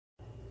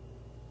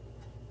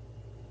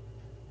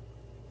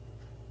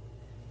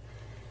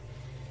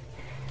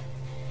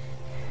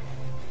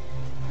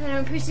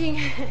I'm pushing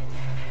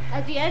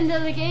at the end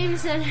of the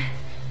games and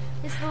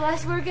it's the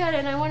last workout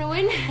and I want to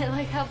win.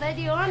 Like, how bad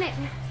do you want it?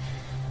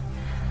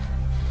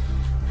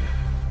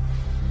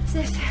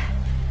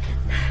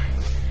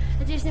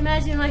 I just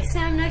imagine like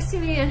Sam next to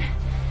me and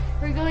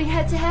we're going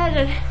head to head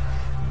and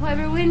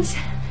whoever wins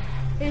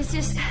is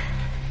just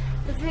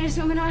the fittest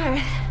woman on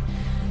earth.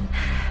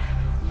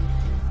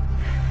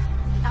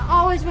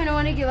 Always when I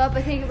want to give up,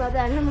 I think about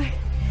that and I'm like,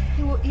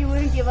 you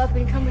wouldn't give up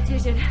in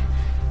competition.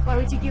 Why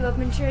would you give up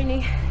in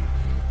training?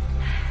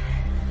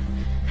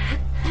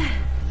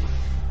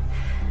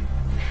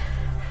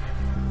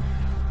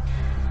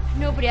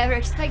 Nobody ever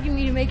expected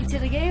me to make it to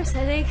the games,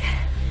 I think.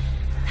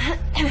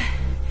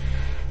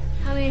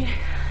 I mean,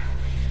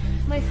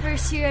 my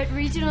first year at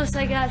regionals,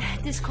 I got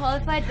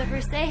disqualified the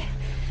first day.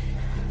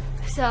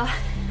 So,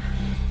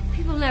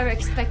 people never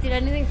expected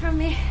anything from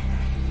me.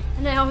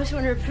 And I always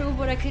wanted to prove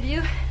what I could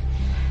do.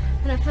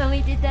 And I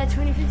finally did that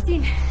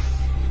 2015.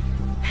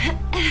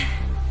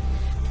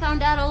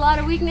 Found out a lot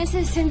of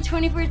weaknesses in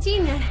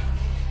 2014 and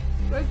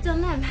worked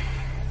on them.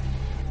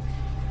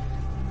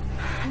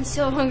 I'm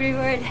so hungry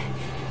for it.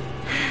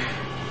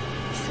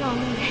 So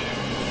hungry.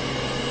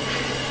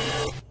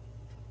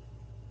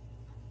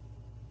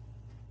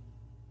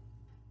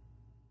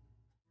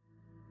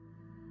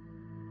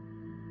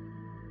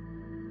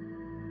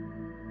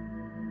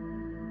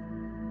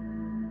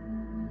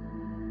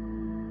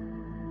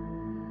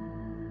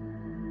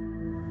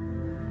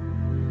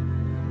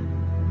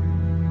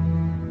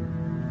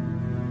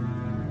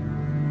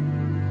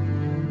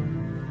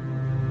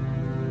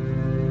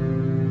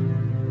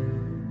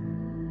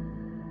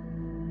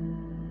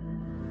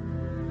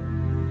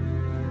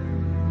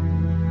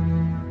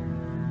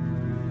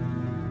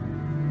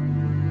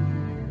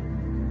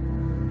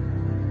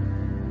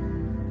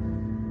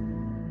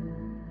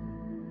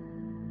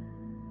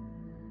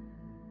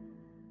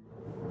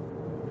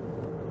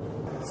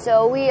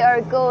 So we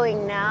are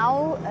going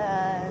now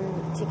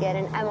to get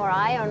an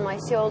MRI on my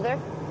shoulder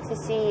to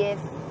see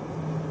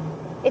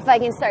if I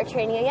can start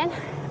training again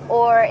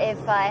or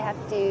if I have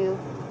to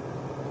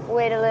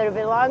wait a little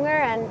bit longer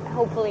and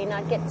hopefully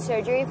not get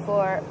surgery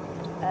for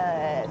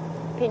a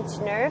pinched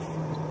nerve.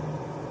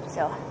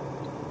 So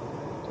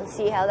we'll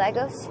see how that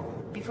goes.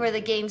 Before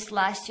the games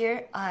last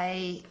year,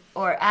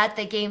 at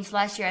the games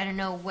last year, I don't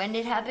know when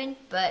it happened,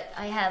 but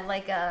I had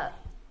like a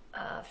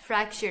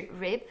fractured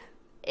rib.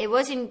 It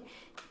wasn't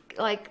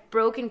like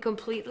broken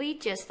completely,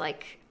 just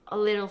like a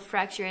little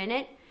fracture in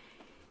it.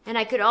 And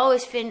I could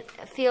always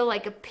feel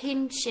like a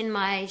pinch in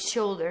my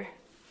shoulder.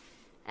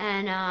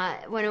 And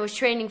when I was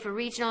training for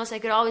regionals, I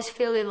could always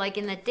feel it like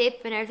in the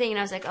dip and everything. And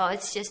I was like, oh,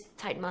 it's just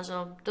tight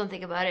muscle, don't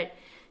think about it.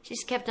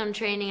 Just kept on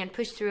training and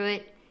pushed through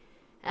it.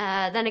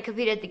 Then I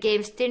competed at the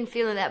games, didn't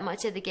feel it that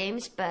much at the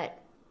games, but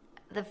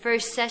the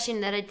first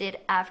session that I did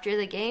after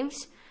the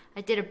games,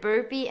 I did a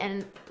burpee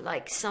and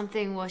like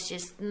something was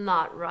just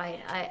not right.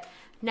 I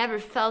never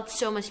felt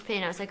so much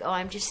pain. I was like, oh,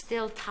 I'm just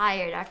still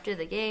tired after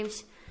the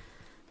games.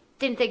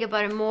 Didn't think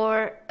about it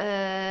more.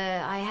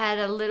 I had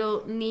a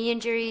little knee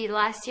injury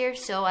last year,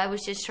 so I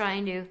was just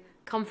trying to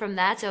come from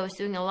that. So I was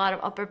doing a lot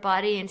of upper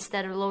body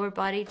instead of lower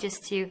body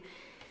just to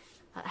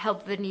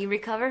help the knee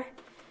recover.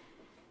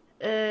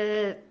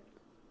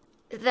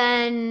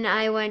 Then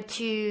I went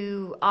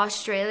to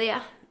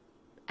Australia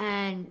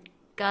and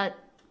got,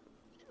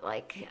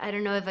 like, I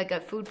don't know if I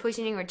got food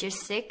poisoning or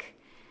just sick,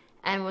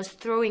 and was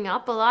throwing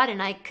up a lot,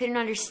 and I couldn't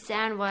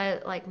understand why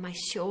like my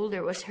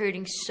shoulder was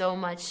hurting so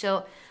much.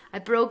 So I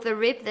broke the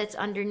rib that's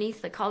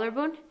underneath the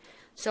collarbone.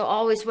 So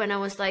always when I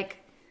was like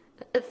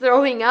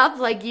throwing up,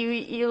 like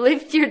you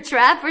lift your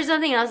trap or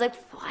something, and I was like,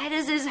 why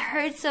does this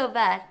hurt so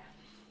bad?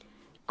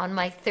 On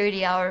my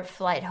 30-hour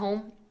flight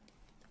home,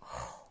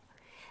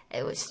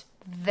 it was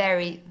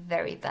very,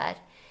 very bad.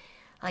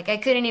 Like I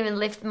couldn't even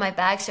lift my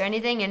bags or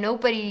anything, and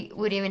nobody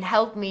would even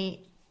help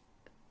me.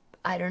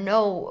 I don't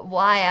know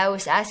why. I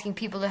was asking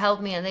people to help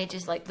me and they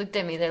just like looked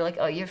at me. They're like,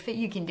 oh, you're fit,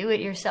 you can do it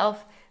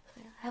yourself.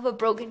 I have a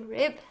broken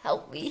rib,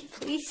 help me,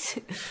 please.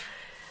 There's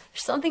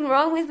something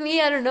wrong with me,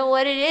 I don't know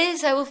what it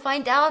is. I will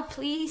find out,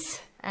 please.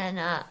 And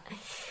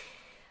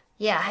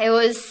yeah, it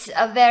was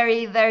a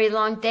very, very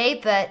long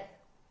day, but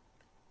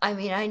I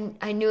mean,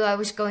 I knew I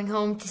was going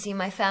home to see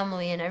my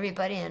family and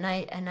everybody, and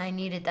I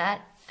needed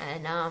that.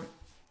 And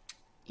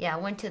yeah, I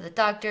went to the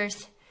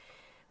doctors.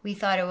 We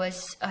thought it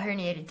was a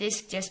herniated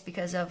disc just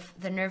because of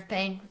the nerve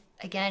pain.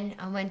 Again,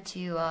 I went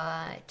to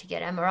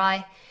get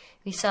MRI.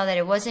 We saw that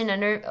it wasn't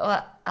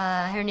a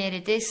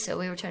herniated disc, so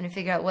we were trying to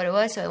figure out what it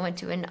was. So I went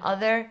to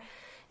another,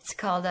 it's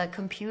called a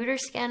computer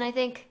scan, I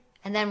think.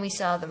 And then we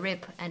saw the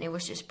rib, and it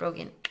was just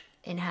broken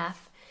in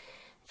half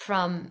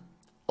from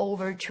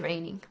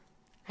overtraining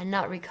and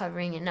not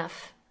recovering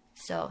enough.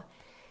 So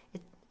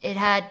it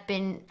had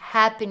been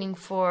happening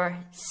for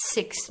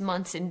 6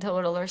 months in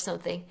total or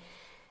something.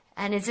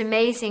 And it's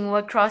amazing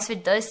what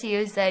CrossFit does to you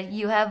is that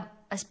you have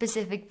a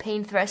specific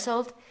pain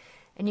threshold,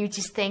 and you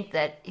just think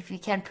that if you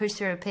can't push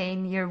through a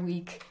pain, you're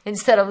weak,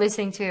 instead of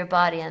listening to your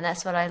body. And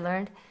that's what I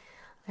learned.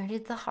 I learned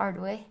it the hard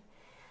way.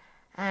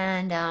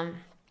 And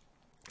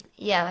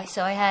yeah,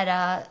 so I had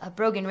a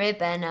broken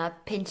rib and a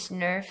pinched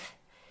nerve,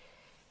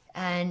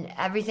 and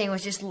everything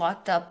was just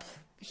locked up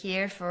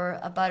here for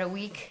about a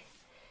week,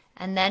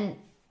 and then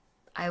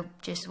I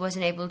just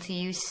wasn't able to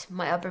use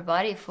my upper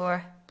body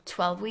for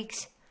 12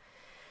 weeks.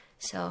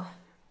 So,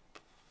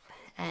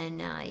 and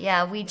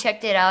yeah, we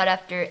checked it out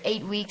after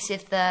 8 weeks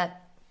if the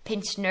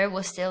pinched nerve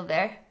was still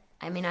there.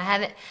 I mean,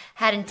 I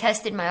hadn't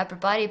tested my upper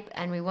body,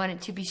 and we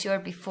wanted to be sure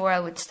before I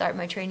would start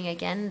my training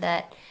again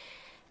that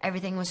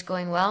everything was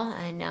going well.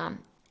 And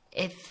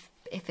if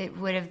it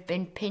would have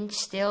been pinched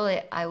still,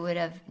 I would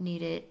have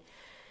needed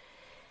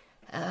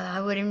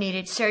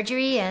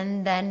surgery,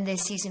 and then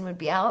this season would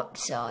be out.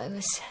 So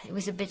it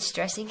was a bit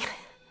stressing,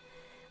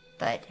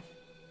 but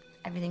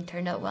everything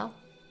turned out well.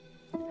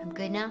 I'm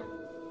good now,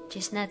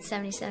 just not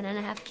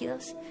 77.5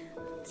 kilos.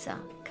 So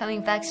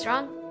coming back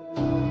strong.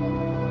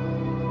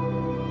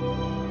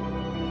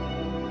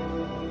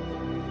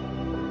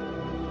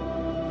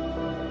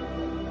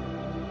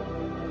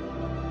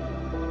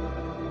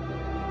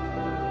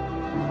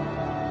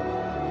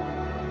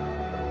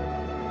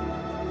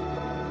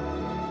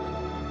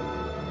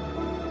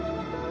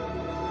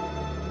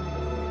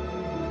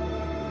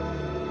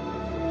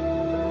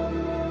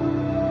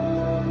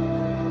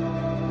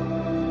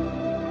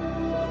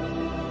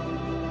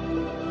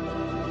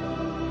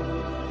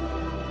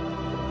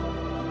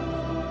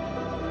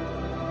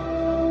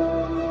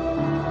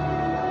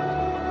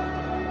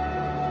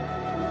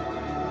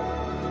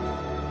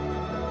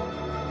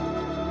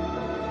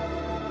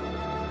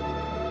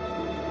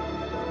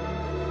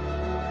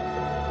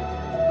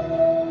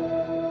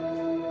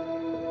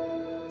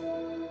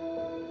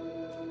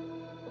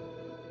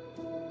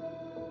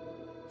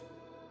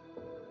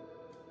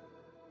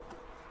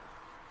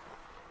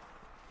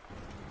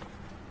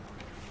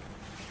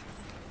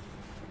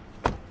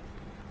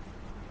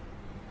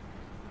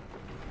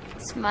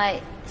 It's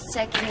my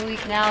second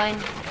week now in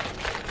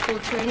full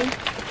training.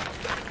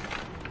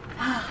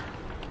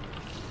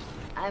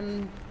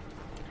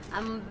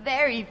 I'm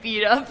very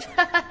beat up,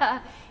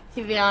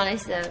 to be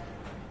honest.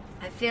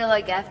 I feel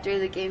like after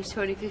the games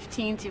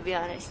 2015, to be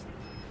honest,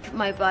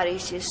 my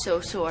body's just so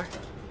sore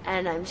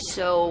and I'm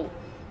so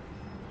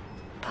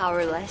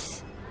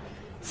powerless.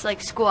 It's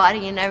like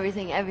squatting and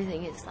everything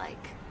is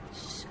like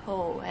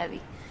so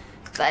heavy.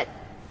 But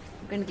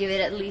I'm gonna give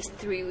it at least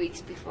 3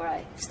 weeks before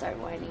I start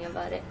whining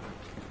about it.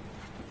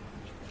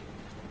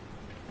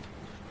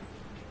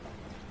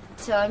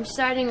 So I'm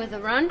starting with a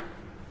run,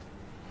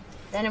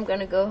 then I'm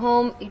gonna go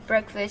home, eat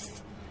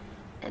breakfast,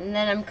 and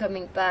then I'm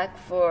coming back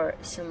for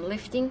some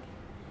lifting.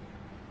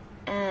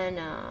 And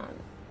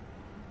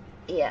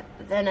yeah,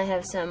 then I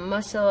have some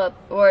muscle up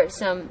or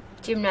some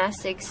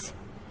gymnastics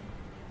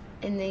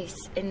in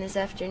this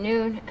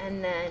afternoon,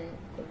 and then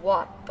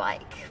watt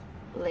bike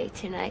late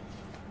tonight.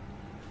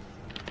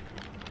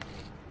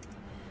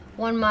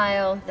 1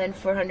 mile, then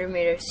 400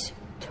 meters,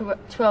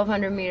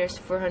 1200 meters,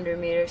 400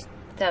 meters,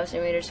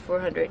 1000 meters,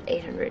 400,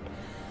 800.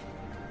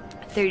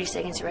 30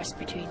 seconds rest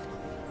between.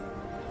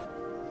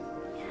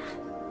 Yeah,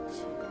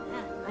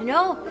 I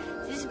know.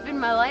 This has been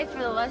my life for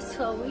the last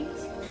 12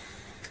 weeks.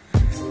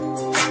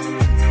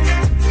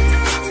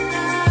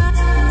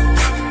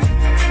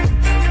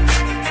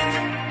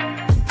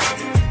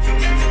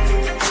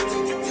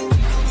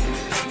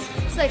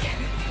 It's like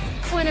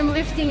when I'm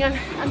lifting,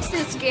 I'm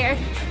still scared.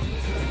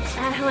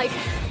 I like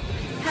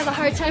have a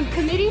hard time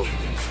committing.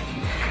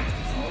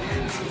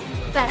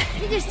 But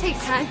it just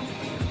takes time.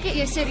 Get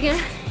used to it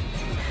again.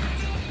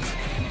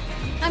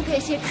 I'm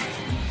patient.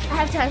 I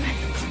have time.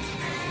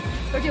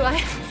 Or do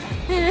I?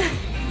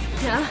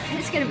 No,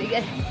 it's gonna be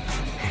good.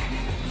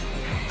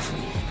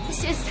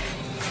 It's just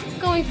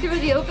going through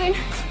the open,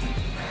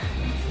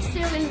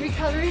 still in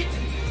recovery.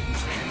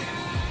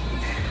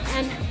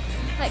 And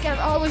like I've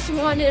always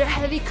wanted a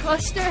heavy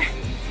cluster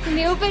in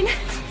the open.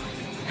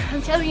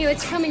 I'm telling you,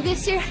 it's coming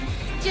this year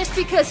just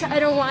because I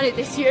don't want it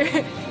this year.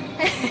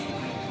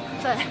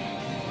 But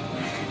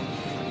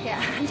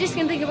yeah, I'm just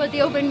gonna think about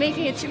the open,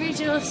 making it to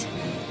regionals,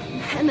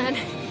 and then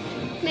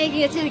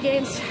making it to the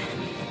games,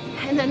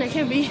 and then I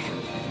can be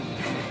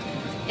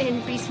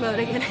in beast mode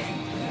again.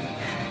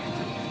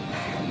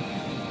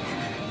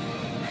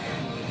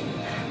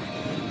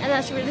 And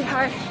that's really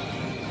hard,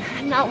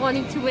 not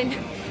wanting to win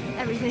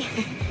everything.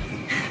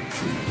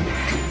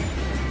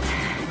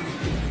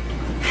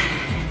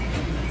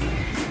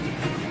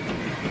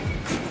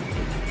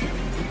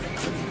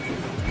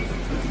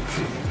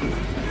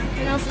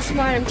 And also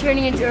smart, I'm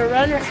turning into a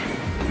runner.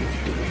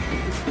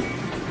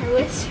 I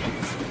wish.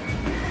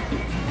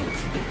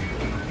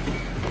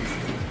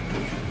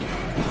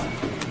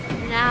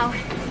 Now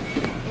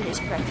it is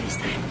breakfast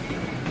time.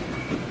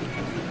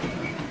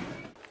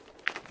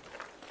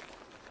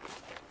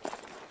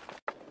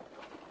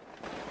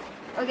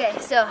 Okay,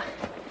 so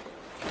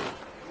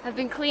I've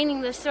been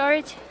cleaning the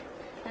storage,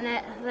 and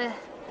the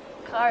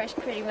car is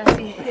pretty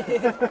messy.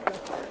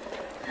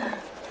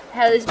 I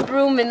have this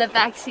broom in the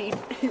back seat,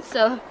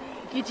 so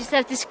you just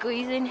have to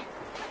squeeze in.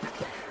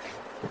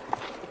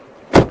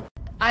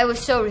 I was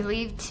so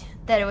relieved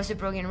that it was a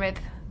broken rib,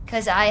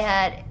 because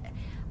I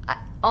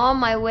on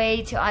my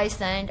way to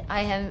Iceland,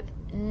 I have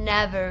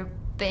never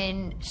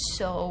been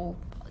so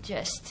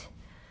just,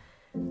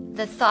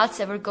 the thoughts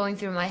that were going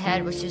through my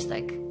head was just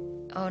like,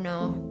 oh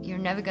no, you're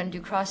never gonna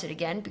do CrossFit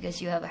again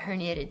because you have a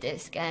herniated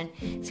disc and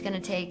it's gonna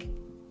take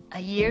a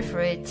year for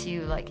it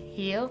to like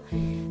heal,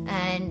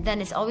 and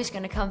then it's always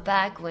gonna come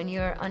back when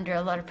you're under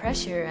a lot of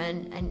pressure,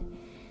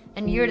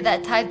 and you're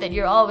that type that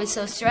you're always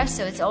so stressed,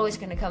 so it's always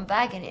gonna come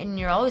back, and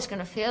you're always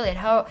gonna feel it.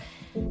 How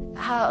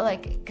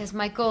like, because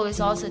my goal is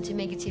also to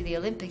make it to the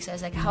Olympics. I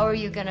was like, how are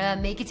you gonna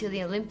make it to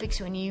the Olympics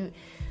when you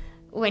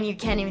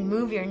can't even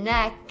move your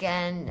neck?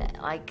 And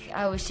like,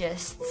 I was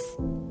just,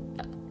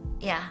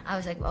 yeah, I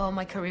was like, oh,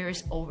 my career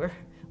is over.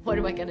 What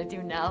am I gonna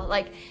do now?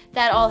 Like,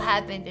 that all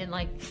happened in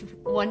like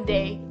one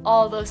day,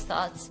 all those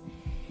thoughts.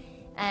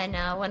 And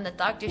when the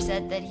doctor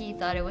said that he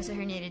thought it was a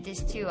herniated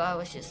disc too, I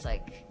was just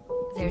like,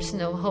 there's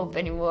no hope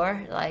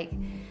anymore. Like,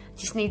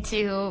 just need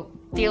to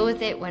deal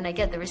with it when I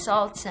get the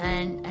results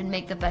and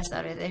make the best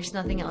out of it. There's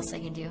nothing else I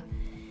can do.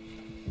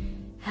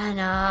 And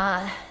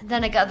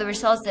then I got the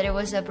results that it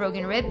was a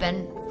broken rib,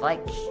 and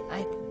like,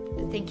 I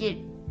think it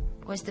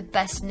was the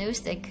best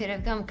news that could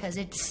have come, because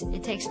it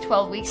takes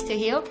 12 weeks to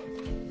heal,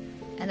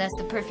 and that's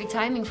the perfect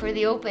timing for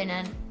the Open,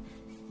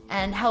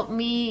 and help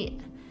me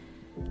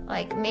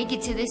like make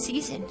it to this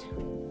season.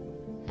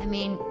 I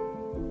mean,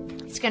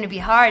 it's gonna be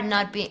hard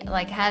not be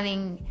like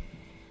having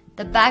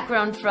the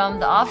background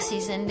from the off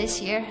season this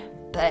year,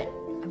 but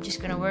I'm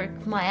just gonna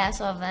work my ass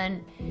off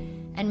and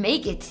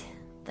make it.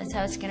 That's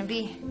how it's gonna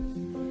be.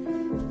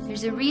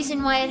 There's a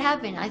reason why it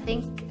happened.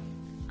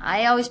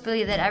 I always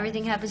believe that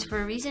everything happens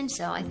for a reason,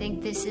 so I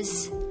think this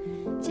is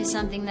just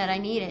something that I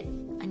needed.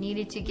 I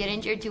needed to get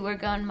injured to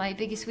work on my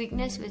biggest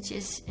weakness, which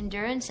is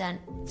endurance, and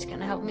it's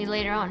gonna help me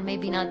later on.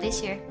 Maybe not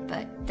this year,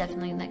 but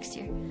definitely next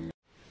year.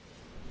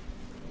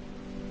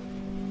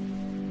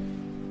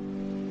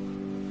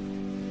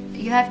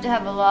 You have to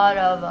have a lot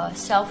of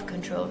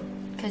self-control,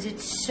 because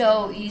it's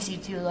so easy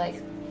to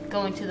like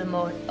go into the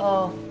mode,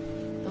 oh,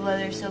 the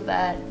weather's so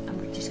bad,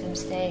 I'm just gonna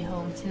stay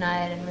home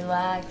tonight and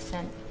relax,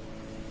 and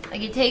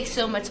like, it takes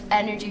so much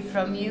energy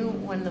from you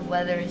when the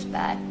weather is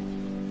bad,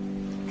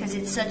 because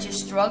it's such a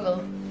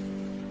struggle.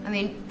 I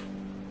mean,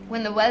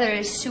 when the weather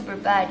is super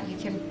bad, you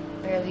can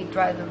barely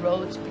drive the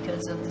roads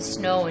because of the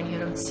snow, and you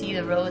don't see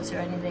the roads or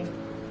anything.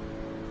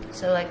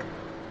 So like,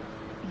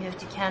 you have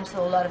to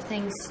cancel a lot of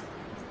things.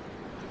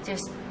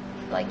 Just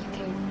like,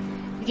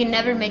 you can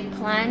never make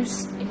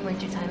plans in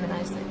wintertime in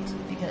Iceland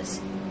because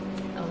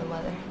of the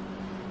weather.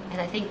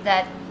 And I think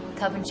that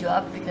covers you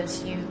up,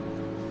 because you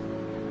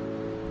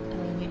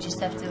just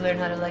have to learn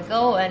how to let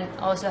go, and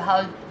also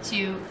how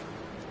to,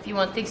 if you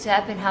want things to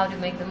happen, how to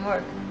make them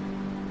work.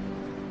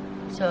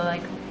 So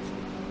like,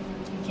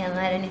 you can't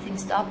let anything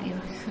stop you.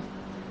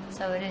 That's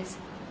how it is.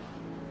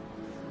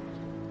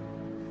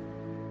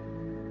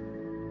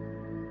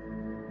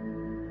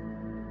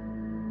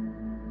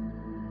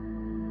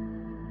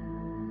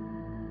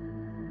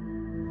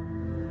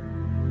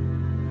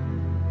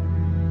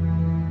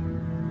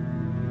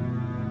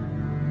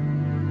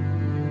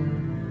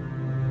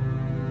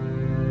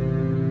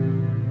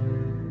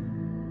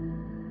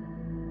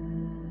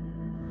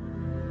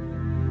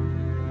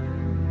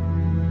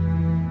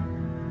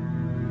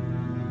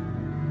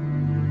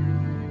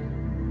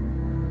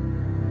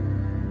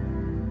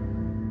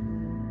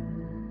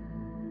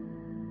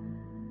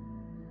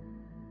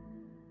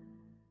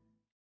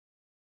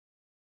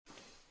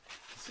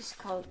 This is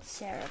called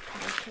Sara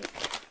pancake.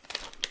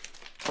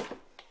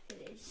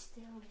 It is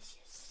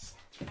delicious.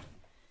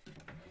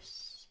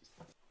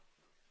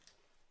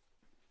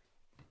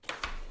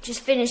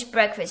 Just finished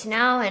breakfast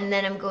now, and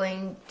then I'm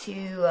going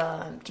to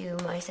do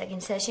my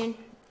second session,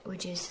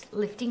 which is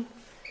lifting.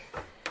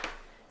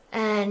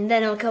 And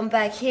then I'll come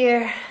back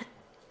here,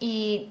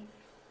 eat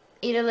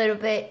a little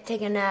bit,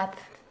 take a nap,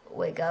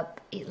 wake up,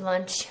 eat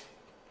lunch,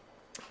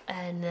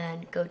 and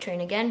then go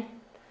train again.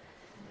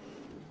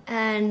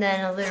 And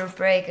then a little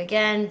break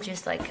again,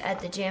 just like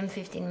at the gym,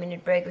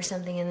 15-minute break or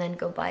something, and then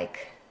go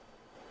bike.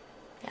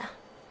 Yeah.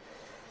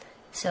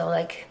 So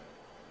like,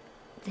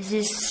 this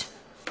is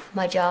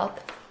my job,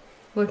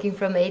 working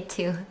from 8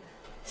 to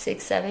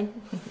 6,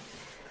 7.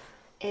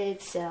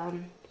 It's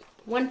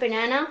 1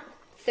 banana,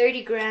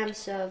 30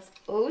 grams of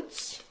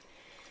oats,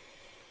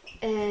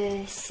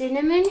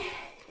 cinnamon,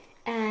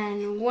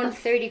 and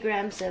 130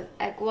 grams of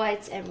egg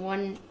whites and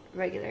 1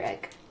 regular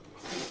egg.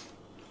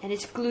 And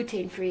it's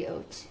gluten-free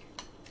oats,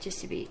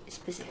 just to be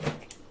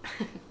specific.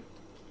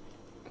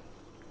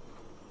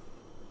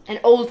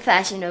 And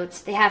old-fashioned oats,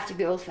 they have to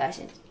be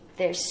old-fashioned.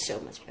 They're so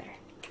much better.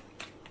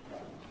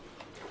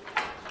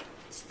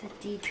 It's the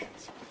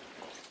details.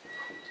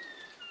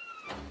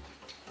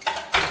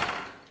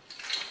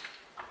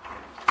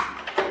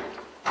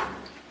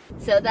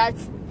 So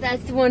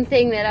that's one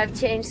thing that I've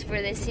changed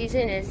for this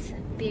season, is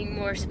being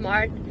more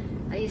smart.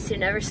 I used to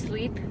never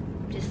sleep.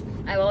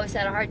 I've always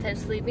had a hard time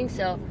sleeping,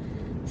 so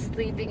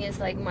sleeping is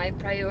like my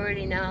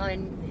priority now,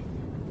 and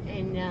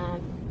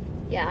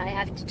yeah, I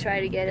have to try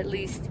to get at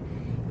least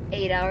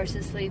 8 hours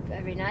of sleep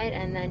every night,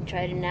 and then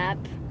try to nap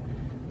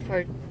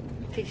for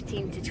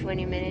 15 to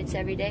 20 minutes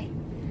every day.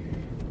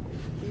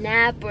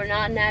 Nap or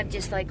not nap,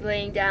 just like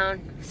laying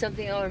down,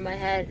 something over my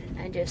head,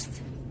 and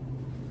just,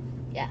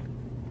 yeah,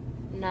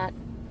 not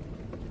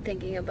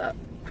thinking about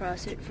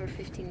CrossFit for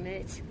 15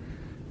 minutes,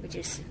 which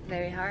is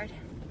very hard,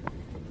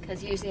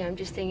 because usually I'm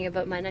just thinking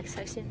about my next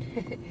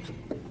session.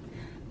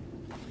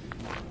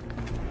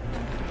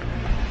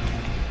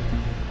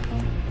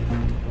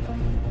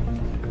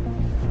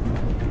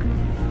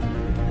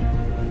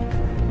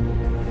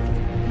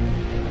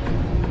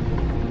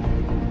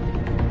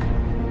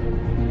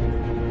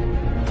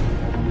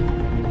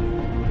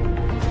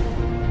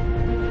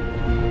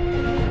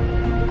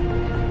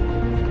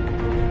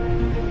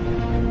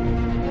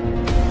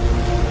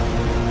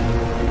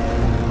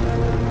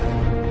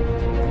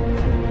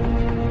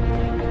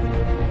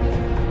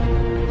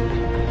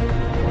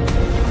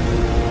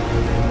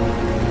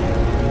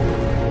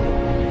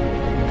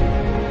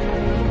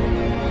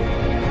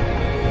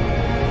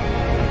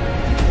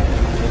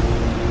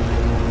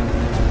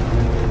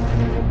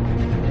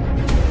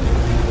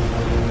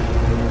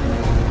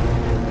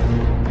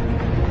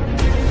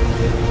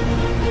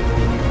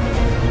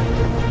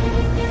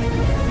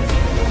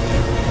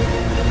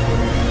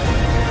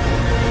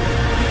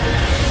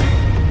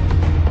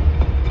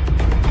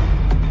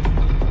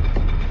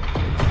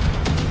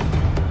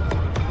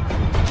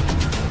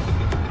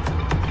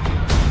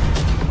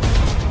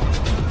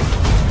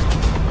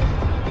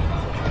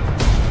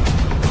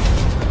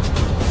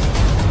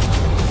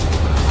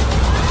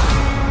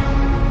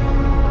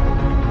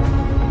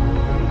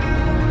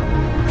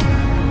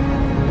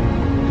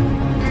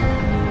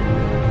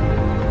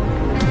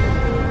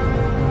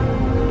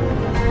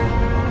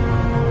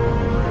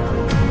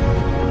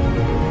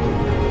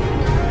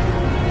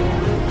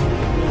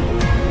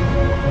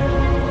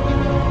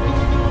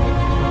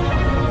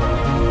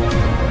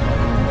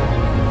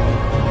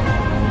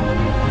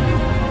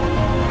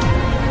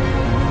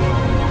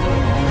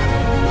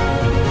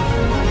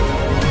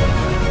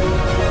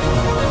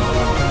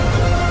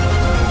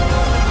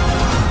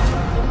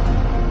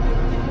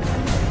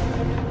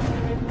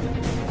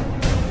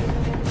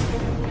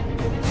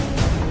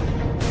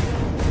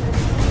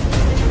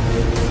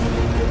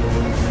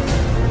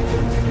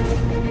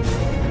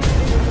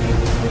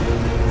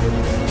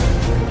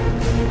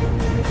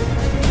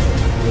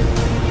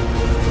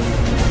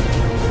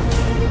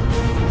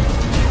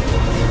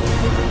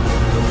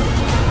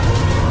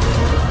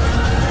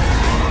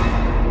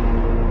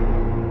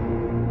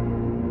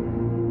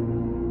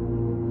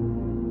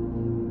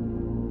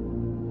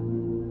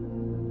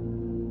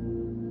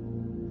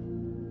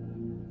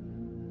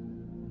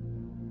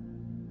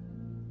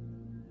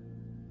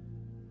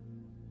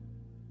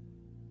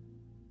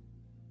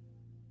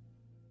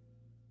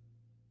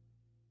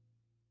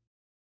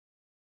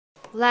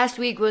 Last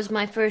week was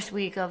my first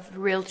week of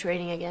real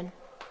training again,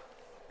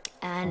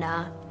 and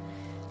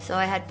so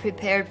I had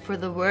prepared for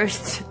the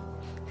worst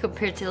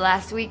compared to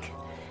last week,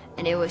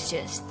 and it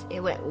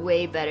went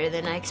way better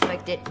than I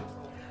expected.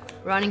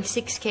 Running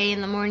 6K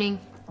in the morning,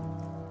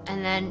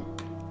 and then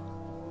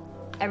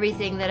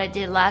everything that I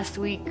did last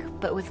week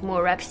but with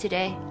more reps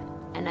today,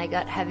 and I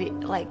got heavy,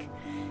 like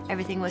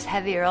everything was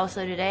heavier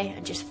also today.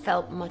 I just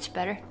felt much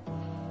better.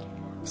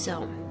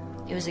 So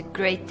it was a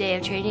great day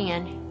of training,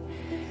 and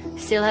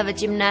still have a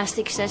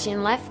gymnastics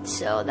session left,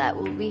 so that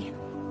will be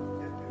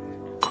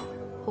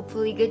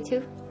hopefully good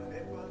too.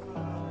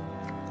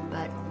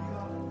 But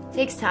it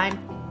takes time.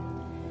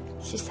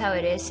 It's just how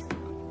it is.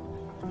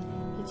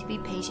 Need to be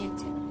patient.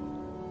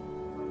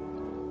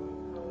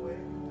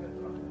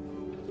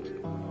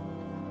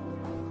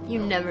 You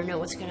never know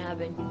what's gonna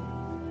happen.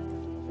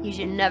 You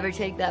should never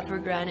take that for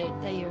granted,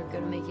 that you're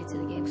gonna make it to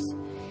the games.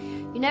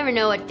 You never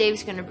know what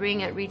Dave's gonna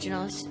bring at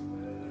regionals,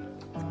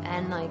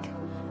 and like,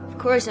 of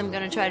course I'm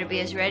gonna try to be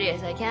as ready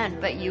as I can,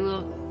 but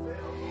you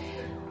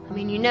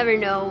never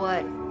know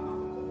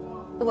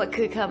what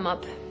could come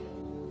up.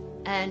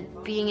 And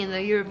being in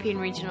the European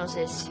regionals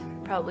is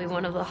probably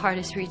one of the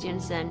hardest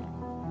regions, and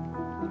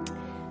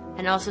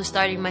also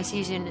starting my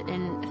season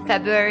in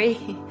February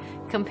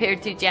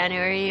compared to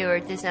January or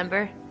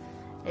December,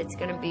 it's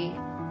gonna be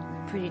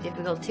pretty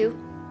difficult too.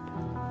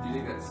 Do you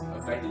think that's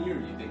affecting you, or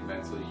do you think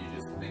mentally you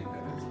just think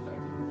that it's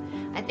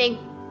affecting you? I think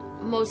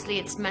mostly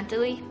it's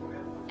mentally,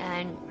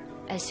 and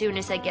as soon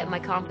as I get my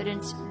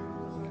confidence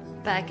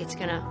back, it's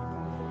gonna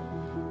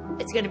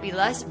be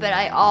less. But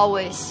I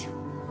always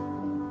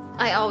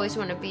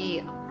want to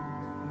be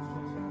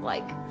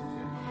like,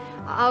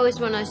 I always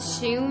want to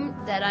assume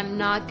that I'm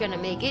not gonna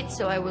make it,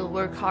 so I will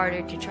work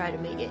harder to try to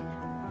make it,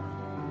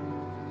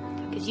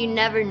 because you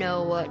never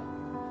know what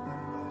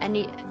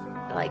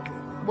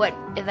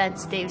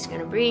events Dave's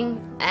gonna bring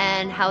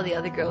and how the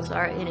other girls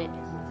are in it,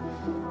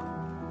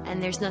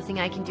 and there's nothing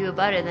I can do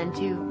about it than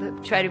to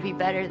try to be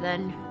better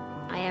than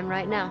I am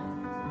right now.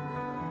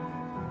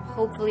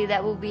 Hopefully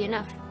that will be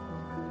enough,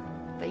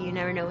 but you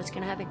never know what's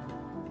gonna happen.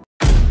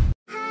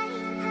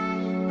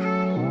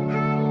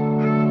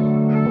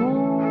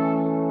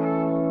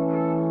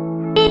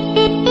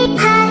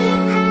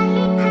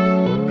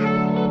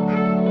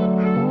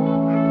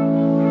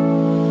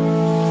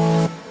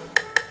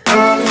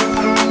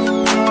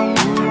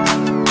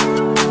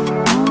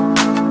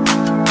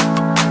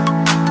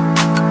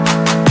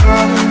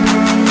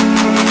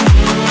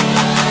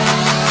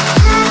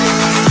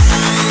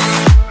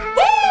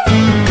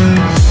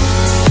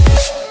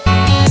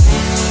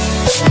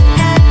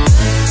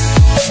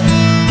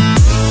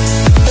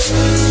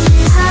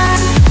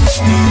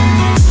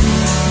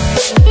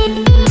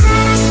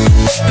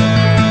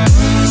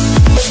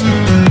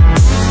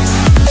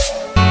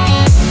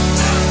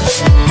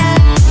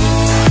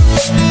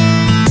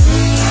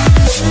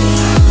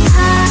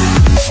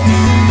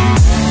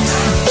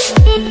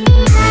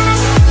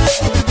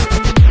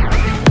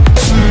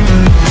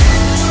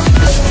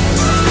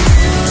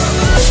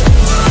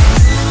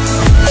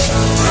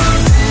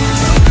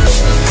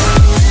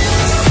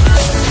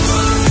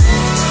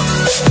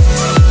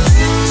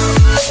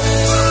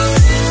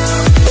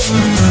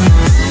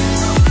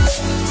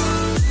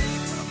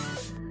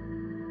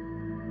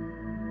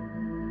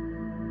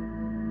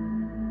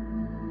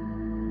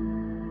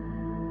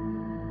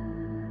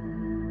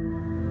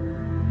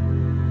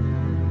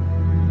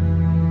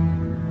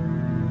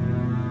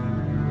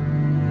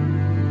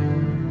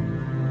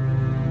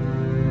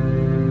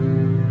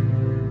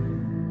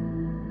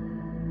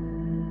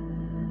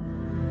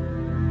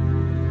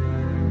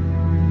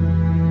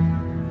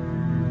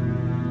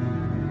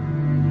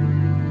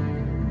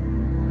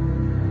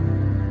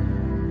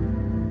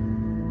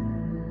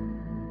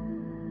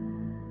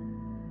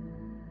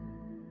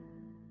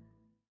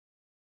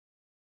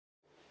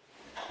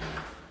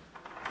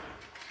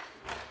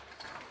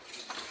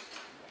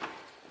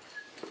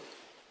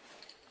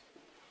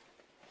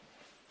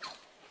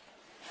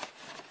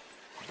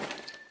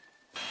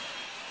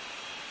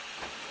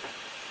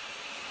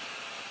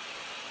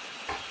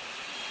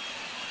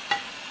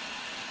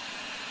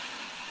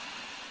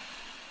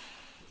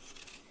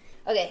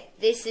 Okay,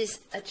 this is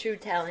a true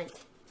talent.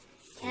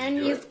 Can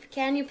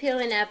you peel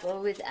an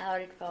apple without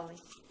it falling?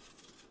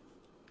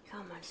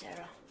 Come on,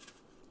 Sarah.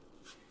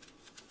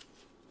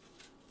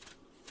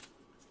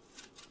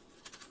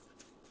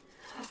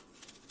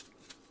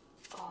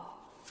 Oh.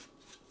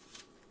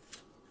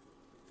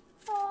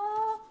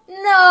 Oh,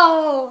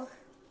 no!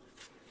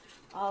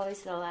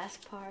 Always the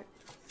last part.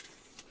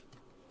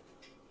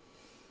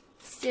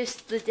 It's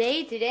just the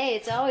day today.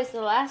 It's always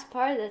the last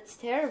part that's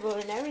terrible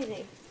and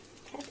everything.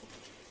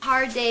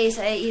 Hard days,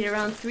 I eat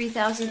around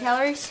 3,000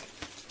 calories.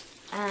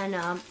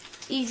 And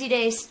easy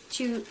days,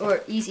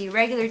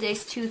 regular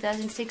days,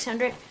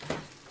 2,600.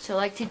 So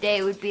like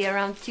today would be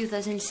around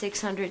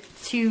 2,600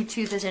 to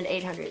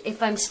 2,800.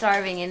 If I'm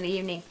starving in the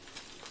evening,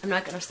 I'm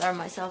not gonna starve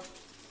myself.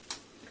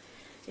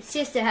 It's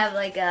just to have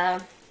like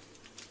a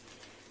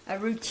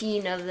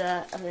routine of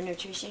the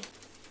nutrition.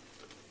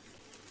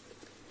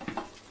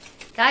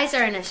 Guys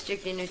aren't as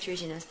strict in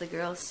nutrition as the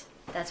girls.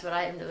 That's what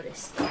I have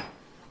noticed. Do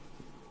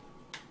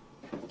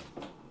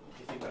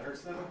you think that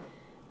hurts them?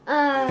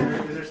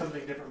 Is there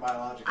something different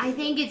biologically? I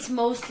think it's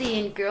mostly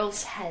in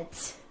girls'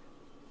 heads.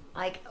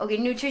 Like, okay,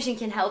 nutrition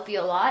can help you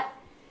a lot,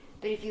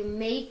 but if you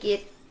make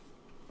it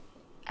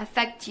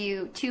affect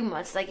you too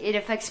much, like it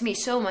affects me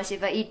so much.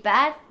 If I eat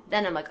bad,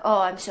 then I'm like,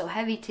 oh, I'm so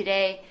heavy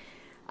today.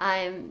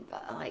 I'm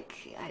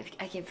like,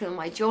 I can feel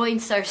my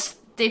joints are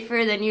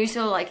stiffer than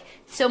usual. Like,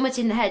 so much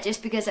in the head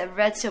just because I've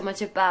read so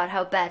much about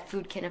how bad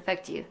food can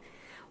affect you.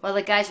 While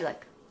the guys are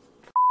like,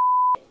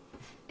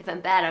 if I'm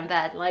bad, I'm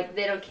bad. Like,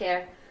 they don't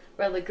care.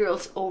 While the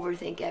girls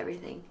overthink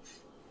everything.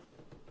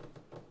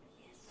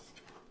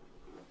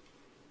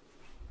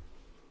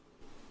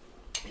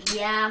 Yes.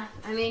 Yeah,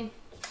 I mean,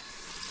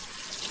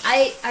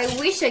 I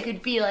wish I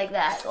could be like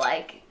that,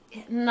 like,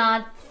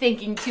 not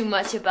thinking too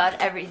much about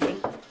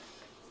everything.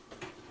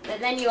 But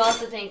then you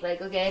also think,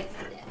 like, okay,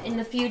 in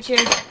the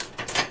future,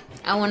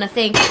 I want to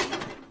think,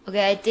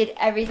 okay, I did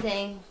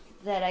everything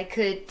that I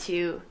could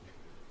to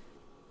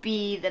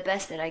be the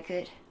best that I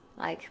could.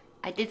 Like,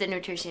 I did the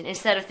nutrition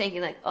instead of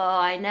thinking like, oh,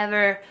 I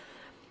never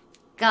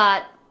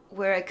got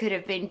where I could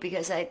have been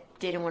because I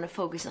didn't want to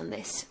focus on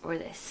this or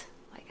this.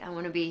 Like, I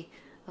want to be,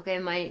 okay,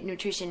 my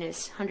nutrition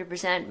is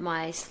 100%,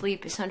 my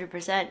sleep is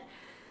 100%,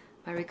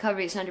 my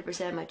recovery is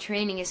 100%, my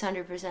training is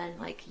 100%.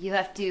 Like, you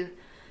have to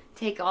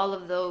take all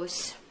of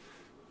those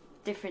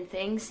different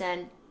things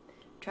and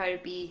try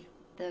to be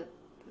the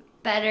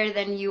better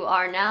than you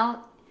are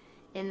now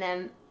in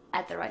them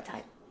at the right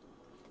time.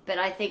 But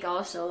I think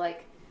also,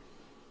 like,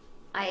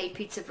 I ate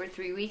pizza for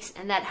 3 weeks,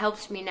 and that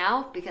helps me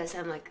now because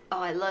I'm like, oh,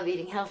 I love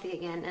eating healthy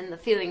again, and the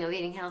feeling of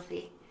eating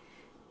healthy,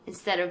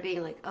 instead of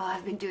being like, oh,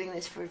 I've been doing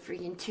this for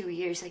freaking 2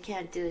 years, I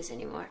can't do this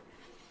anymore.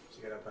 So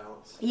you gotta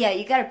balance. Yeah,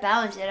 you gotta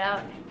balance it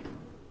out.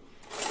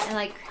 And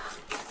like,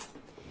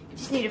 you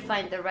just need to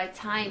find the right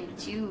time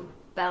to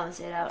balance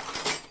it out.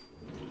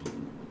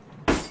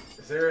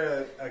 Is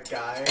there a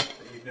guy that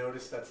you've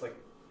noticed that's like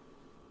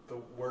the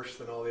worst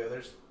than all the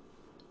others?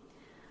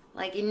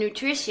 Like in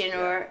nutrition,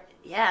 or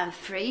yeah,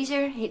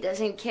 Fraser, he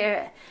doesn't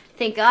care.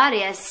 Thank God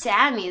he has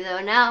Sammy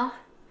though now.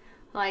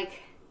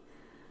 Like,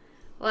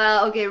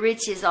 well, okay,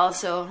 Rich is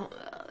also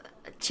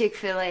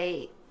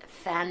Chick-fil-A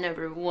fan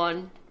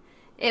 #1.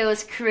 It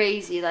was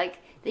crazy. Like,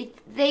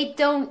 they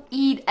don't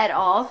eat at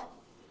all.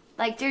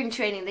 Like, during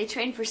training, they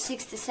train for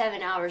 6 to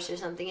 7 hours or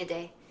something a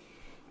day.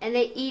 And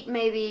they eat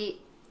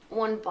maybe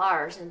 1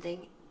 bar or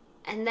something.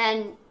 And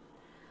then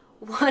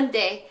one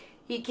day,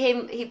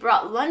 he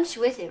brought lunch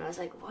with him. I was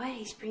like, what?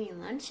 He's bringing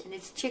lunch? And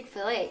it's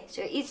Chick-fil-A.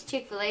 So he eats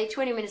Chick-fil-A.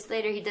 20 minutes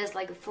later, he does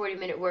like a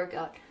 40-minute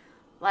workout.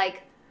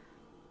 Like,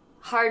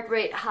 heart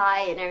rate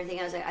high and everything.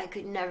 I was like, I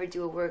could never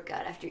do a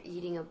workout after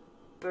eating a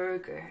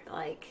burger.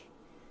 Like,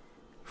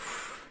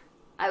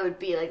 I would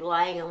be like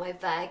lying on my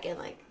back and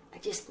like, I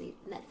just need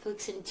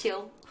Netflix and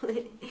chill.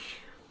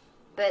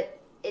 But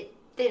it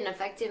didn't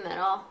affect him at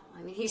all.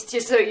 I mean, he's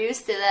just so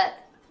used to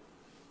that.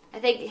 I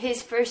think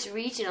his first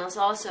regionals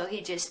also, he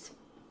just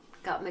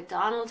got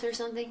McDonald's or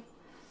something.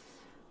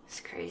 It's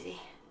crazy.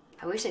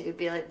 I wish I could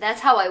be like, that's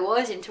how I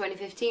was in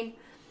 2015.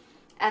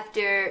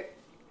 After,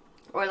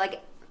 or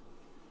like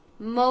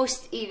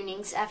most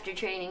evenings after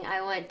training,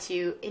 I went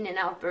to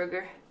In-N-Out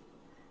Burger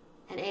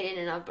and ate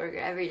In-N-Out Burger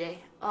every day.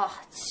 Oh,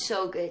 it's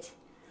so good.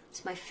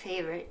 It's my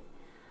favorite.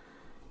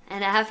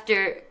 And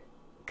after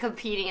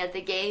competing at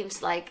the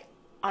games, like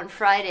on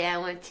Friday, I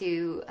went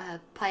to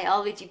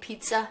Biology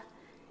Pizza.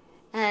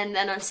 And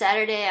then on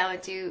Saturday, I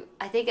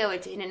think I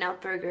went to In-N-Out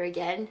Burger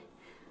again.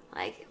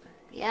 Like,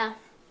 yeah.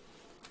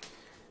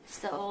 It's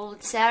the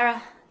old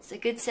Sara. It's a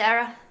good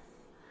Sara.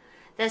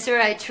 That's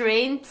where I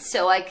trained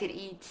so I could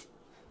eat.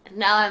 And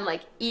now I'm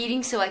like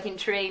eating so I can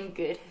train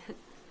good.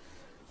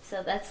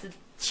 So that's the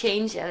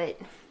change of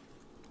it.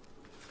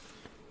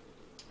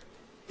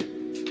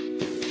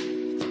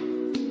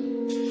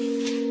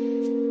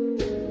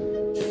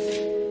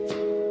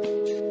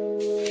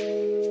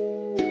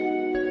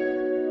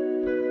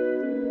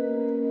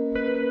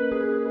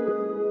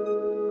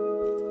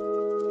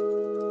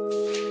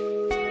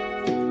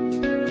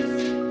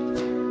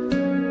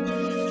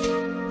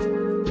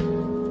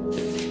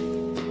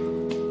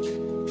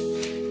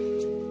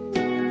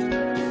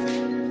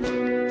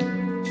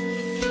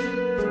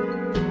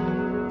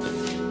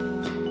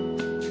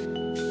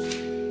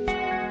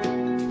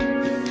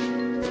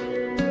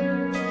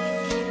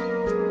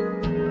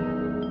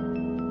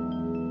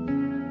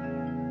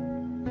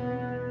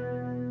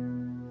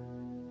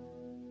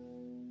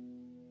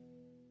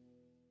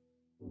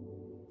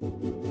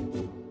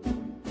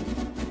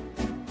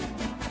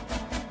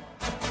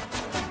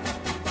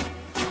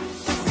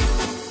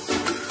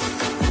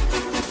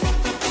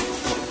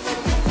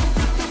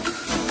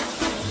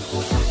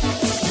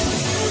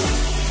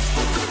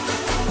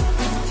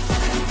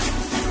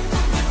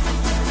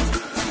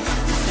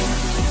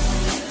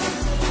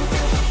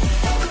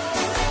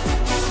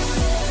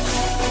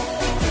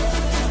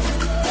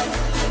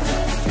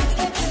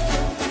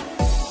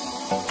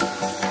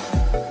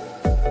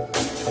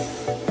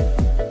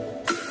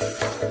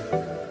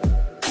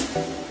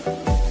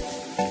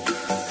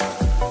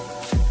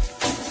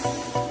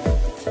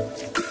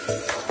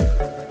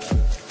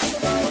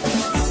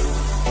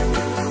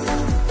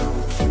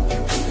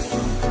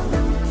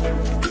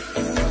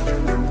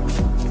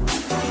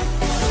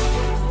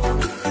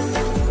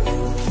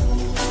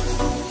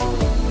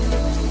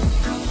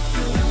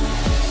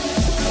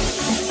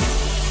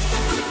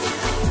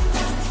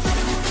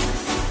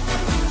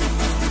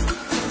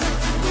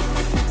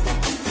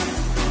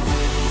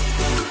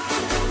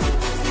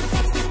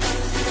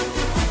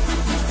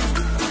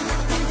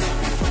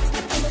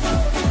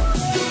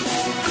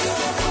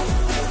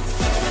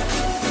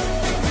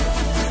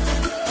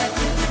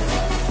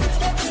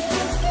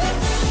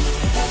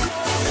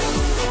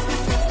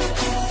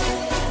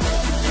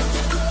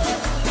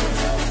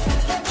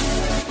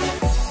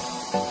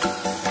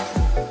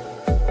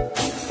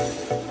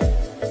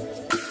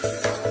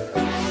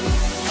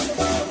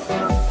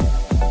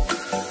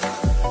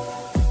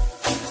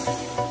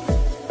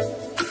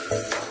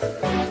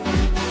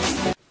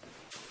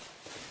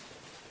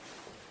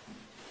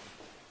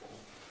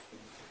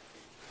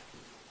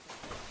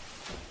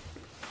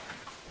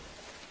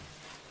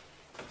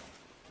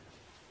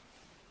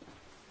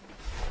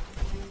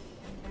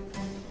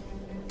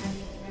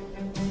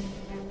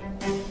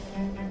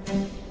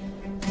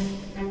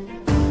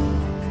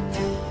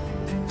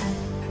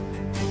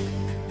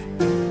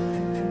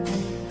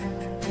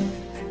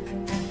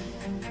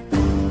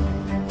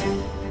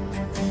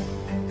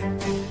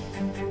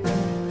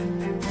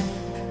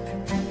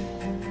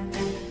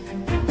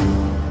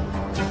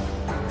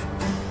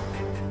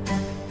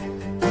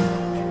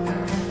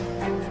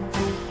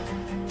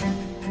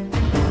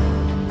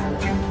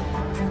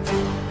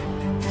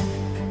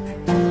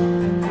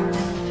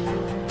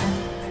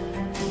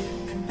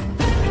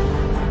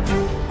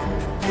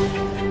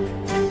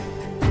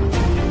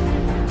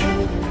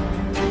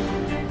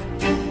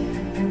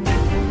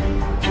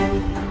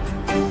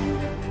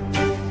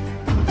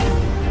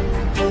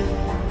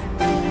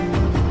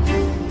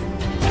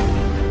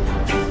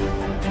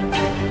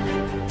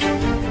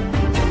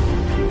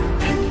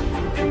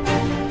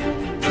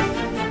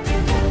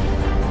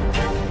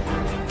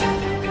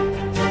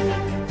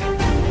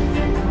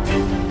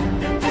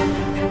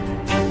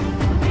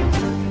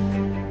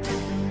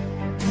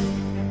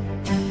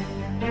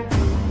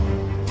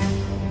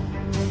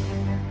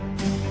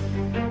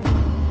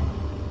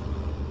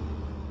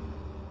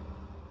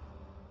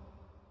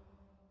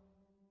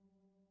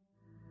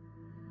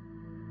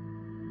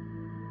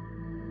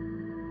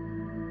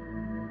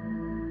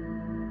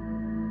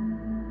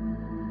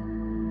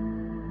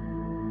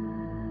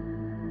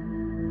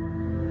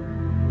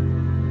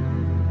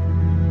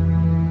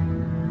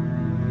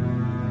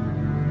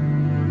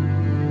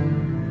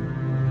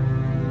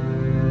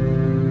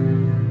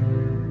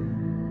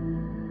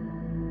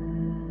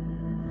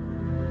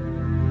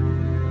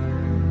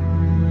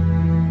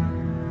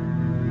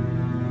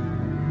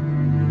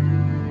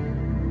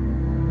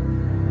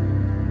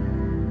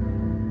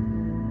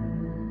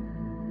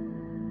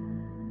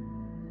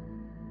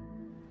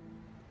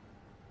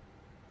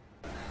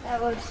 That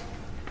was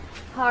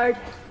hard,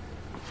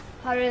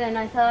 harder than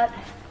I thought.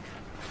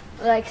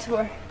 My legs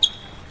were a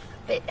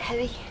bit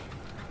heavy,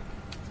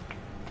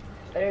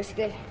 but it was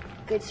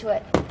good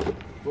sweat.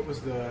 What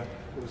was the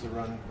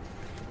run?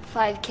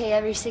 5K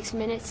every 6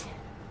 minutes.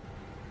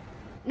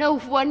 No,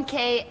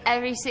 1K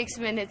every 6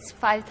 minutes,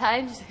 5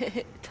 times.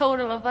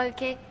 Total of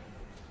 5K.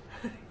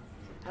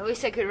 I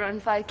wish I could run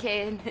 5K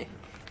in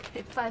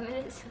 5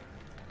 minutes.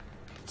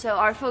 So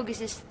our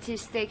focus is to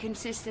stay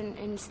consistent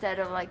instead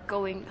of like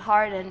going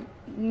hard and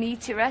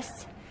need to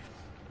rest.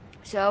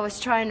 So I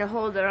was trying to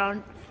hold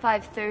around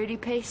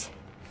 5:30 pace.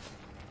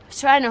 I was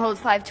trying to hold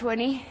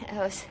 5:20.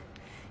 It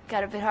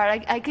got a bit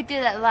hard. I could do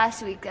that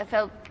last week. I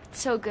felt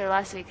so good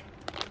last week.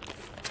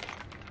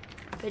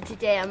 But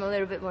today I'm a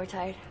little bit more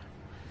tired.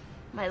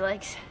 My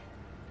legs.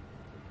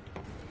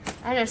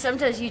 I know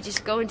sometimes you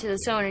just go into the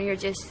zone and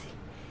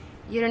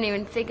you don't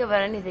even think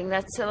about anything.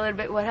 That's a little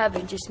bit what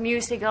happened. Just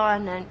music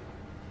on and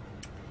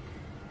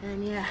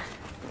yeah.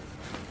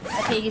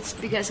 I think it's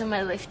because of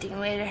my lifting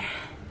later.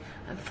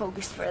 I'm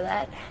focused for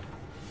that.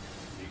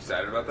 You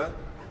excited about that?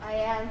 I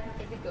am,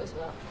 if it goes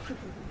well.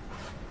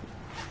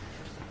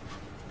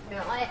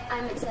 No,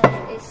 I'm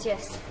excited. It's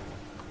just,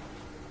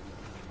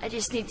 I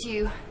just need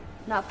to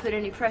not put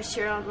any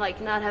pressure on, like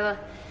not have a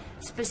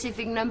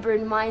specific number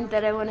in mind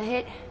that I want to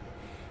hit.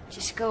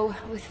 Just go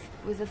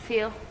with a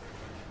feel.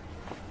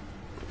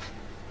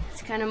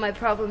 It's kind of my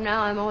problem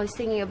now. I'm always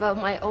thinking about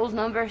my old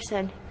numbers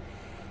and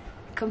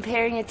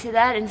comparing it to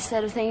that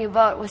instead of thinking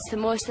about what's the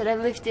most that I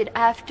lifted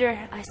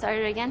after I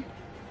started again.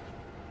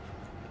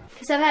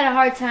 Because I've had a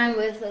hard time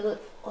with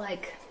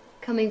like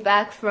coming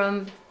back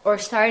from or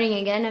starting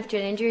again after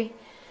an injury.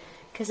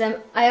 Because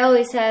I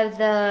always have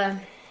the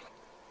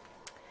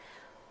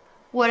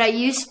what I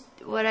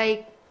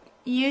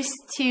used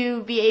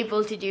to be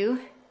able to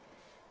do,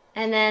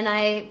 and then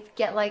I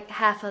get like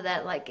half of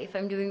that, like if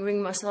I'm doing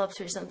ring muscle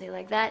ups or something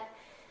like that.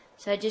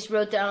 So I just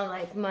wrote down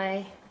like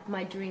my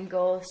dream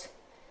goals,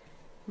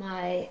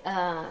 my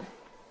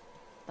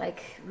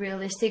like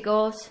realistic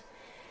goals,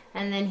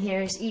 and then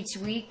here's each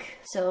week.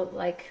 So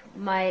like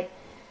my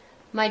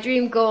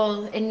dream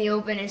goal in the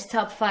Open is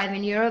top 5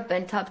 in Europe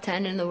and top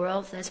 10 in the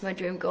world. That's my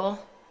dream goal.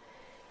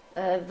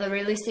 The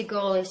realistic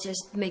goal is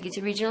just make it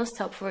to regionals,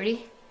 top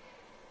 40.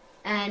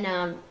 And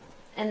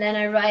then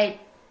I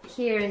write,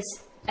 here is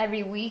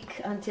every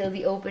week until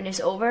the Open is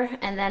over,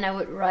 and then I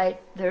would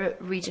write the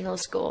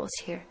regionals goals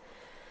here.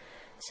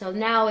 So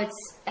now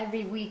it's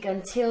every week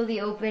until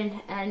the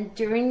Open and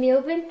during the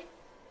Open,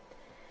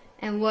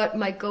 and what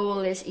my goal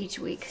is each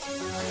week.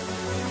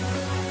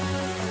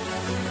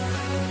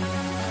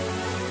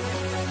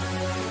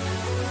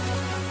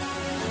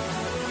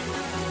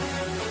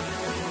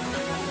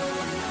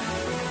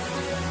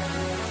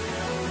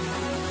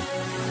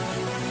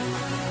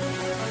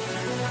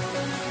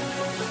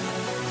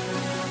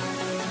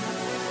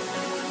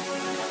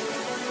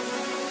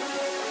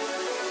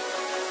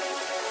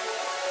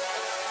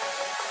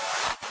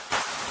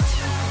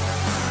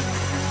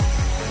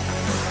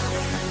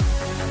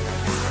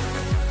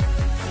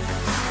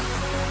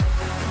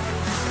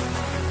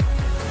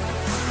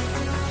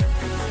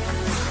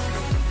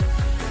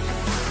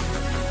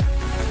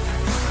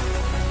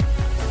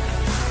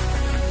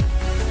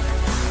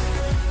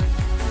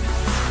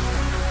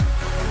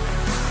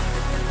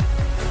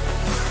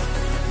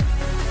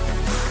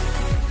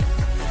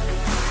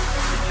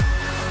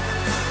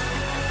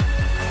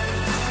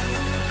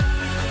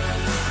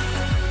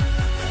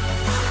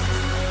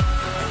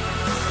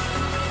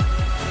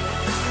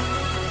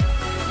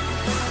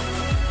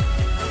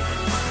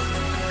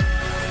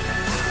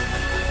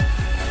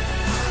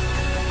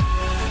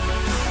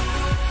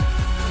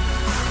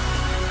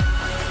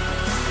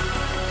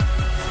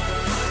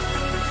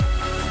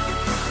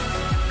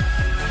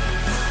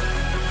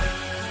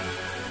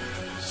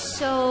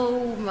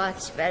 So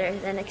much better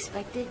than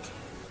expected.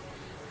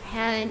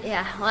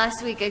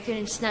 Last week I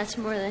couldn't snatch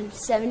more than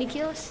 70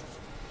 kilos.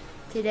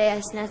 Today I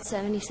snatched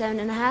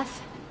 77.5.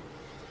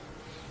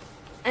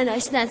 And I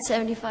snatched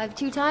 75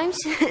 2 times,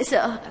 so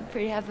I'm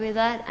pretty happy with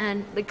that.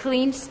 And the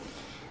cleans,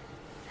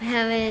 I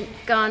haven't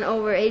gone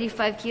over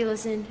 85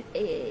 kilos in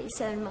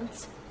 7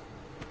 months.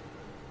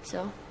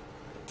 So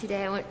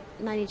today I went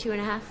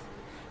 92.5.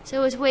 So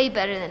it was way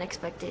better than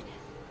expected.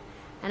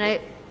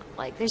 And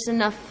there's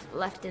enough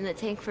left in the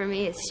tank for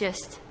me. It's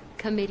just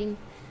committing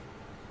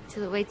to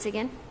the weights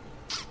again.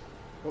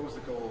 What was the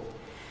goal?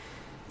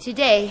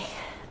 Today,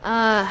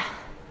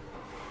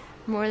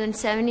 more than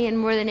 70 and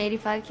more than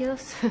 85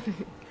 kilos.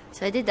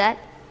 So I did that.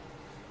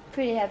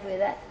 Pretty happy with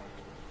that.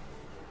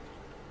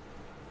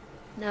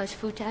 Now it's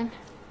food time.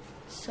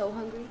 So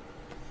hungry.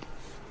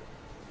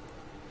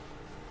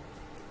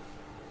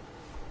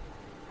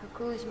 How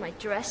cool is my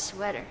dress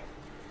sweater?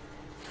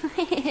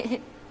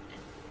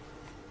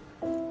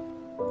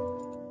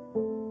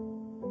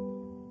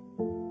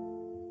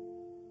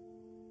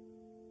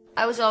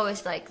 I was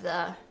always like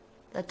the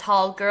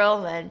tall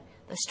girl and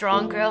the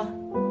strong girl.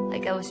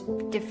 Like I was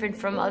different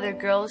from other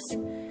girls,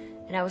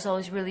 and I was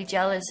always really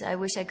jealous. I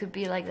wish I could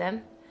be like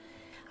them.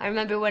 I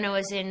remember when I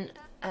was in,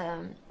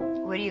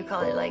 what do you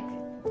call it, like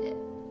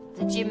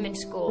the gym in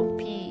school,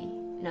 PE.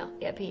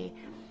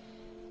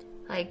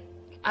 Like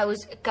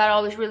got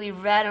always really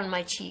red on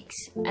my cheeks,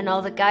 and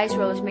all the guys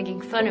were always making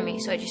fun of me,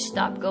 so I just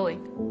stopped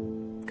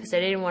going because I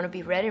didn't want to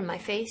be red in my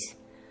face.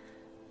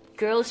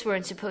 Girls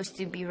weren't supposed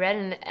to be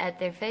red at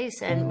their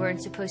face and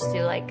weren't supposed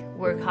to like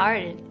work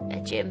hard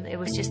at gym. It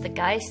was just the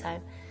guys'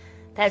 time.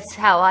 That's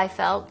how I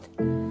felt.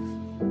 I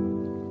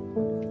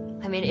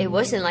mean, it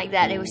wasn't like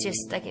that. It was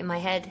just like in my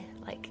head,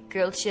 like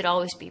girls should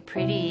always be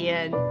pretty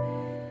and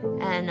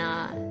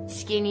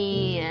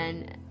skinny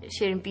and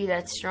shouldn't be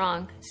that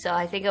strong. So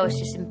I think I was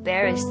just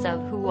embarrassed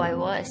of who I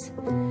was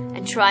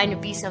and trying to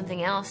be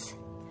something else.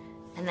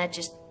 And that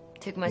just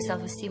took my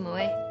self-esteem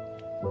away.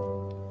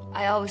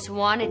 I always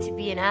wanted to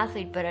be an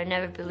athlete, but I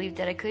never believed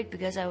that I could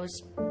because I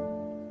was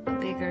a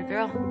bigger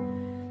girl.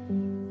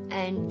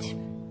 And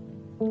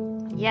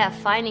yeah,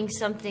 finding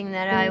something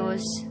that I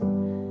was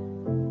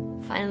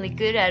finally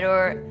good at,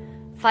 or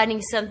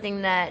finding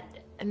something that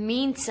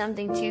means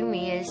something to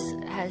me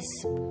has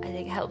I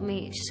think helped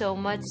me so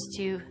much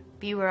to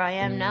be where I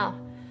am now.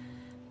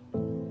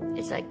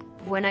 It's like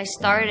when I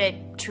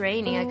started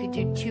training, I could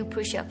do 2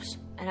 push-ups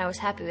and I was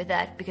happy with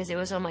that because it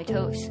was on my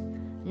toes.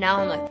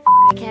 Now I'm like,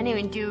 I can't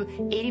even do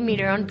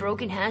 80-meter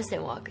unbroken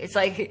handstand walk. It's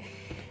like,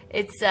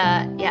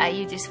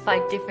 you just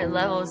find different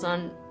levels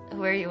on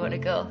where you want to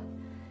go.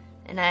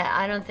 And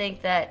I don't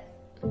think that,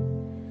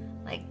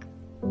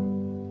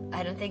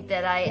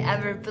 I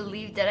ever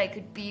believed that I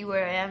could be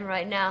where I am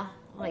right now.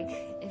 Like,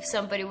 if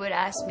somebody would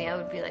ask me, I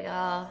would be like,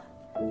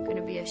 I'm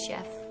gonna be a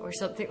chef or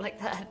something like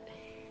that.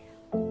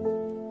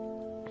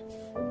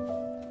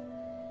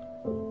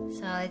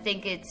 So I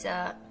think it's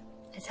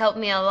helped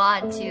me a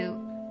lot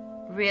to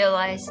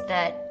realize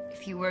that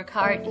if you work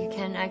hard, you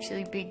can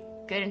actually be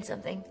good in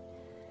something.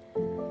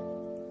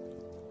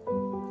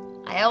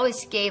 I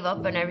always gave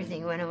up on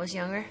everything when I was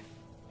younger.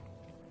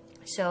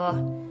 So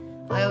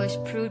I always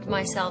proved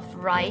myself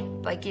right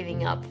by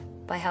giving up,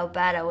 by how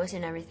bad I was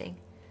in everything.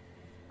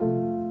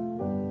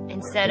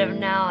 Instead of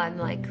now, I'm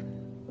like,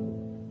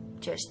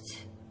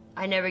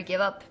 I never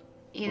give up.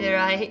 Either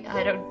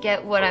I don't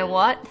get what I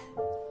want,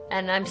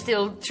 and I'm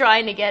still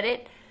trying to get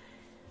it,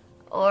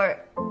 or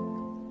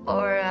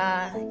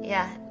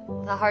yeah,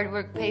 the hard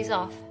work pays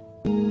off.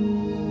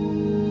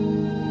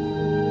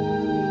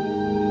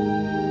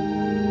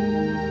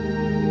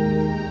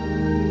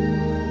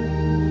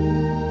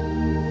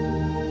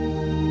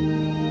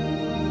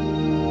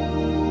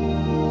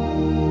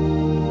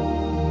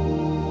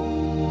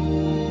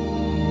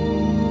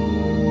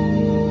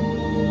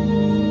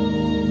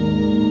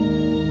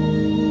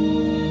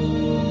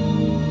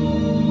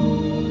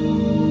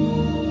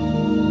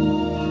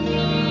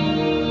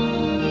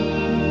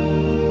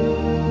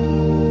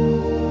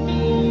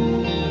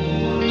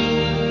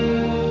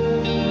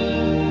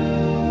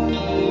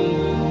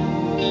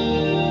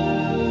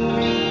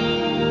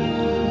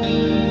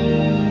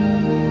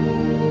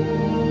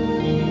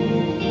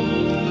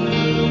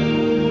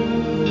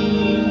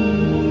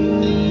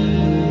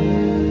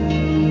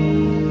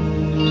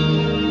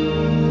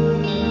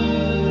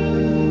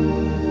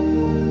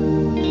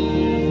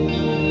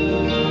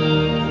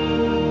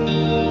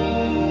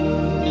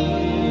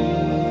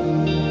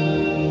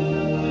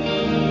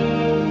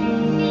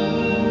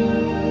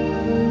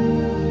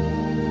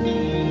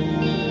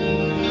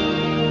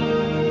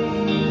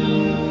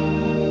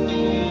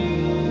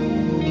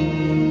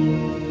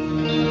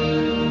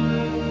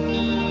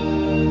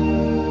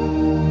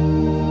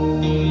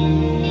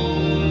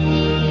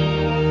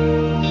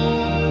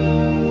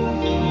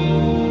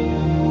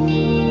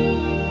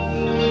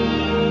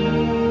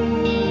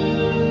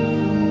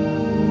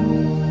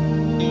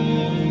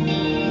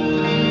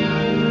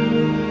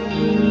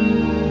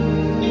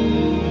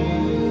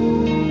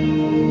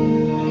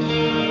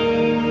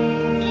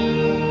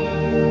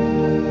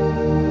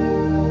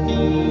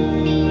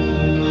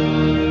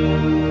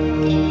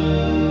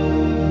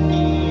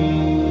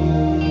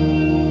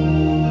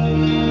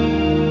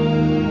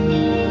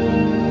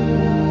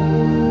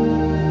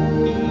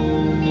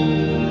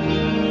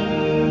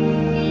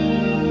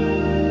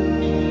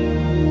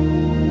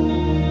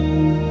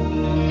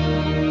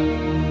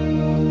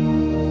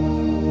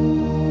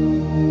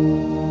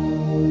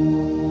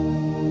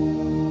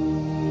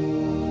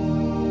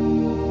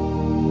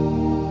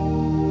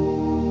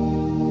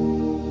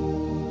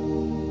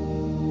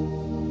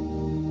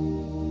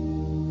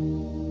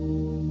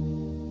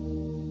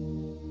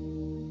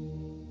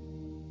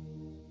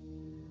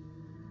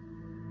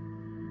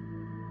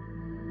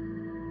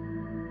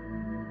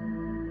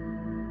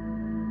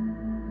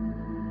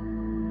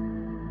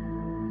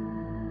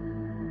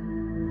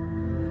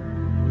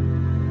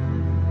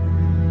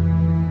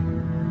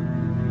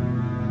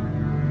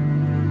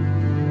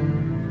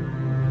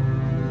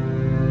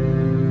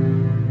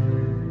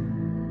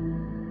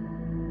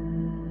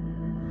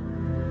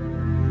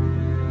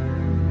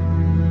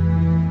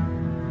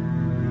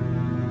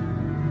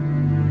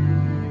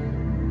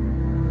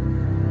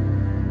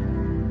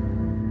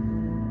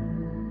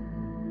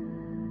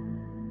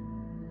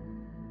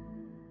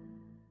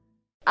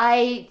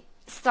 I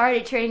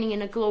started training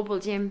in a global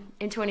gym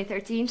in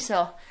 2013,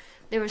 so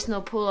there was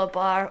no pull-up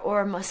bar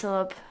or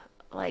muscle-up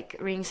like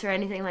rings or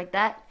anything like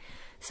that.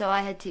 So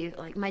I had to,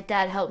 like, my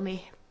dad helped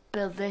me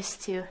build this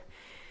to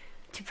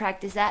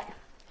practice that.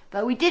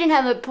 But we didn't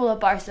have a pull-up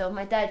bar, so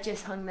my dad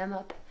just hung them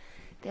up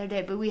the other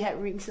day, but we had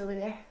rings over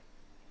there.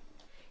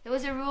 It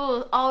was a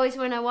rule always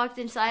when I walked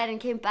inside and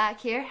came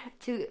back here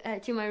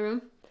to my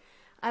room.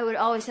 I would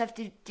always have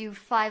to do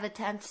 5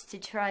 attempts to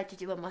try to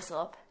do a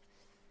muscle-up.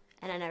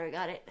 And I never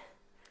got it.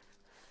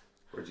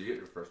 Where'd you get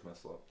your first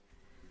muscle up?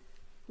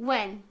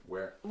 When?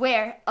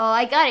 Where? Oh,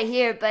 I got it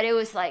here, but it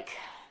was like,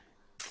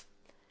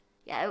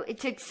 yeah,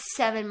 it took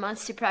 7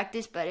 months to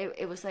practice, but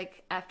it was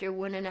like after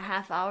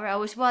 1.5 hours. I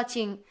was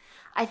watching,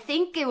 I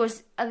think it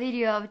was a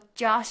video of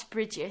Josh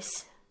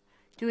Bridges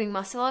doing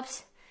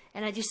muscle-ups,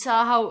 and I just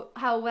saw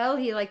how well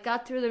he like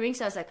got through the ring.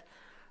 So I was like,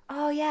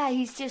 oh yeah,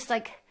 he's just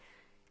like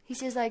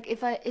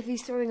if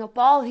he's throwing a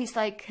ball, he's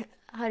like,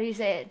 how do you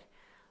say it?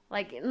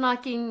 Like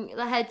knocking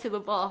the head to the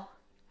ball.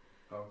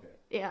 Okay.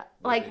 Yeah,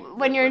 like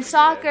when you're in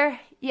soccer,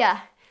 yeah.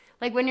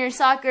 Like when you're in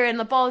soccer and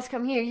the balls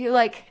come here, you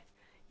like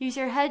use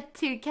your head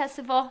to catch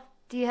the ball.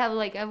 Do you have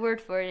like a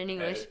word for it in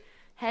English?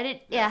 Head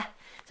it? Yeah.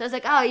 So I was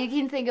like, oh, you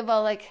can think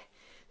about like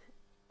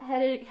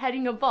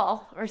heading a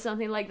ball or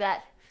something like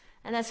that.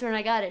 And that's when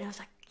I got it. I was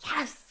like,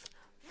 yes,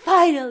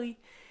 finally.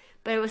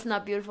 But it was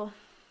not beautiful.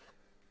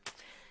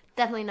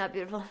 Definitely not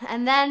beautiful.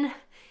 And then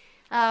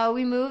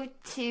we moved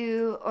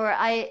to,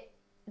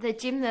 the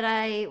gym that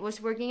I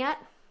was working at.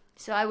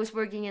 So I was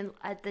working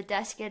at the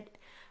desk at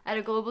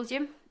a global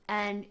gym,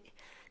 and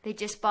they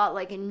just bought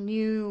like a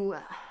new,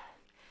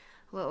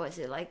 what was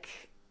it, like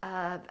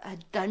a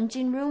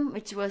dungeon room,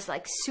 which was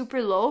like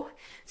super low.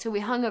 So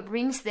we hung up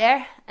rings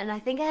there, and I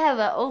think I have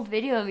an old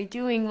video of me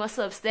doing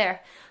muscle-ups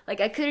there.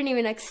 Like I couldn't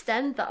even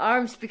extend the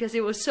arms because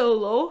it was so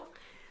low.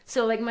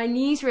 So like my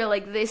knees were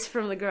like this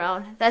from the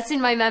ground. That's in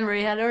my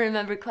memory. I don't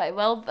remember quite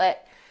well,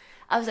 but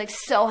I was like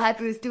so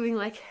happy with doing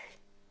like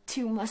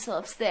 2 muscle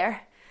ups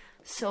there.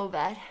 So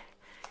bad.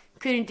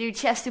 Couldn't do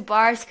chest to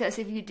bars because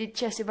if you did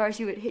chest to bars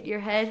you would hit your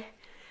head.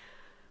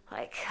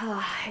 Like,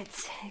 oh,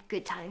 it's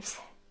good times.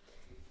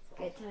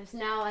 Good times.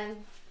 Now I'm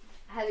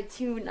having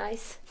 2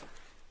 nice.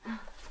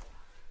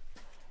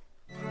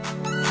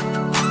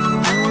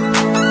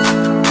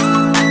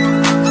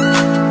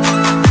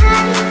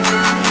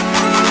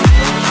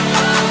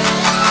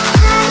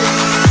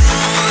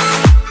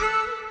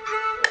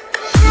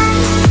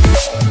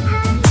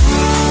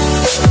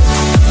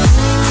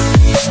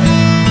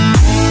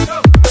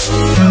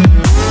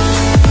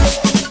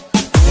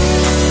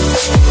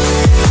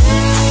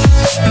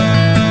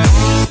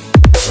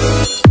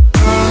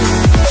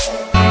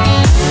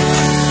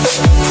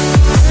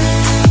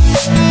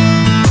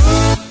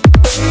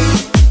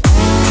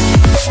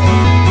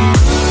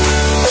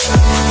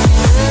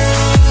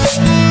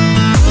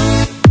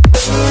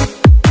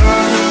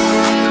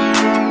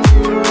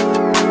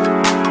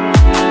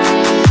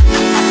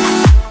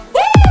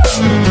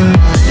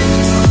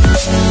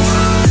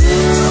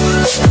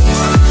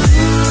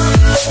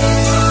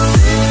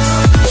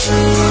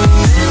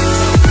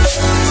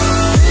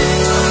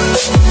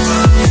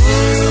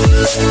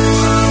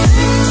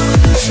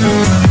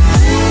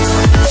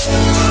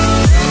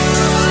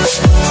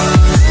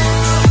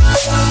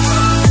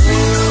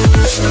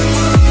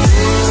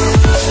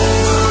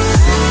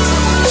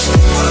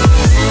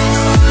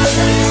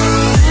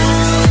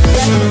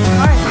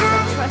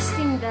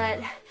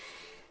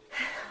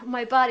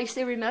 My body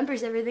still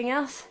remembers everything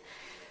else.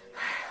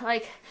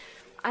 Like,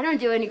 I don't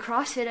do any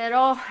CrossFit at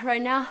all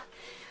right now.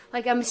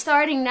 Like, I'm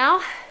starting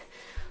now.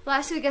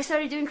 Last week I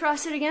started doing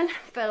CrossFit again,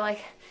 but like,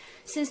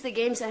 since the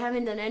games I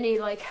haven't done any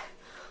like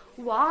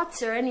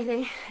watts or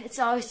anything. It's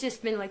always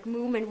just been like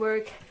movement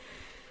work,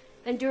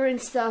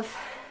 endurance stuff.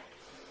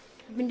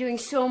 I've been doing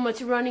so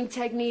much running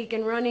technique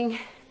and running.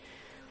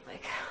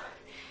 Like,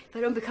 if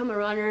I don't become a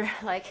runner,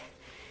 like,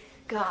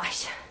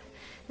 gosh,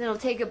 then I'll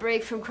take a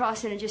break from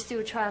CrossFit and just do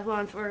a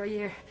triathlon for a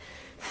year.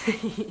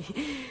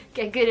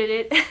 Get good at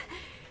it.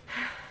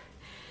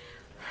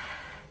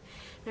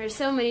 There's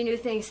so many new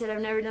things that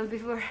I've never done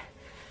before. Is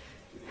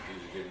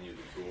it giving you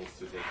the tools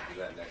to take to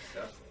that next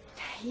step?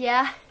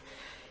 Yeah,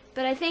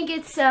 but I think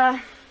it's,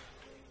 I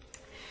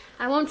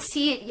won't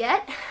see it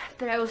yet,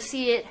 but I will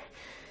see it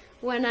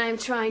when I'm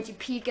trying to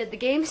peak at the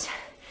games.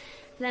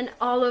 Then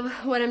all of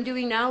what I'm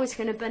doing now is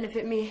going to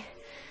benefit me.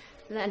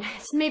 Then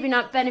it's maybe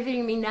not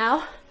benefiting me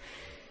now,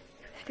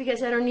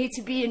 because I don't need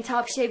to be in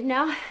top shape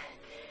now,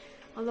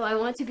 although I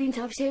want to be in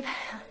top shape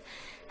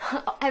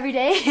every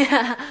day.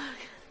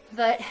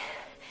 But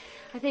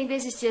I think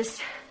this is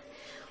just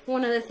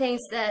one of the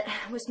things that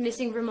was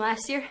missing from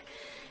last year,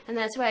 and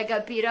that's why I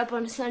got beat up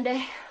on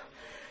Sunday.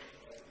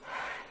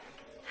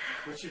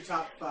 What's your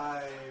top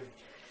 5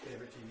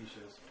 favorite TV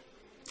shows?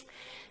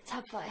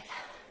 Top 5. I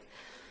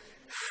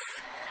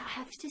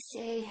have to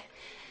say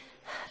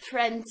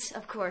Friends,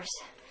 of course.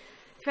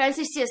 Friends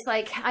is just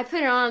like, I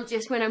put it on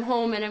just when I'm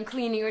home and I'm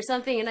cleaning or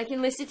something, and I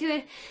can listen to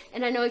it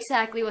and I know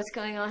exactly what's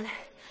going on.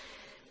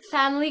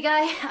 Family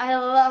Guy, I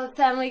love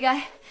Family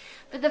Guy.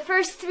 But the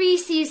first 3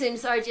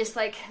 seasons are just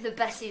like the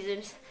best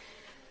seasons.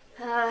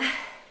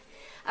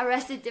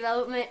 Arrested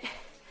Development,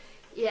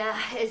 yeah,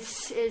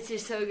 it's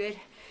just so good.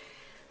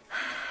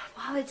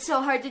 Wow, it's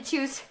so hard to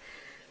choose.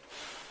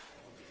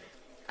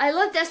 I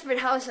love Desperate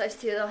Housewives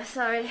too, though.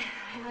 Sorry,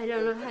 I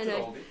don't know. I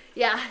know.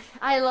 Yeah,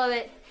 I love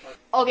it.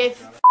 Okay,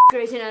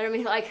 Grey's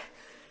Anatomy. Like,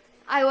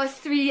 I watched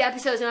 3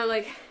 episodes and I'm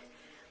like,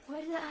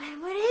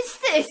 what is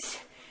this?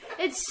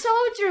 It's so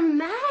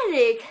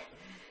dramatic.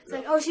 It's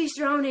like, oh, she's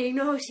drowning.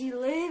 No, she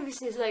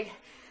lives. It's like,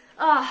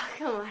 oh,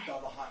 come on.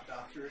 All the hot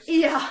doctors.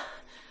 Yeah.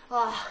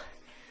 Oh.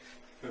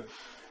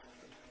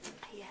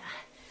 Yeah.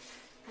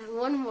 And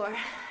one more.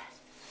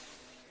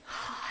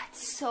 Oh,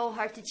 it's so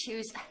hard to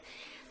choose.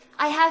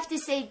 I have to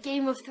say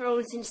Game of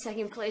Thrones in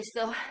second place,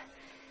 though.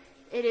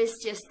 It is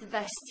just the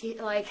best.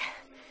 Like,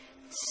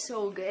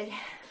 so good.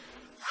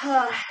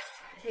 I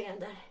think I'm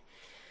done.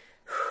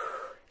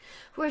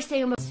 Worst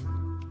thing about,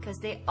 because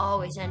they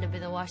always end up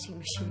in the washing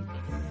machine.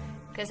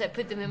 Because I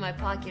put them in my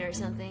pocket or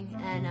something,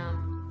 and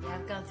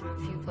I've gone through a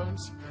few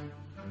phones.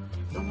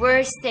 The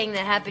worst thing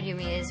that happened to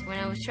me is when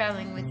I was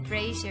traveling with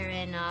Fraser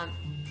in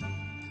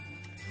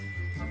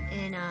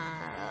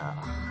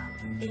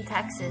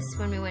Texas,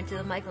 when we went to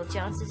the Michael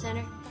Johnson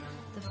Center.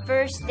 The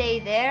first day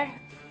there,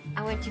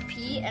 I went to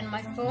pee and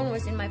my phone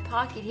was in my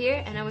pocket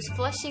here, and I was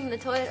flushing the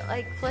toilet,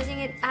 like flushing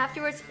it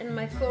afterwards, and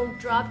my phone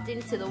dropped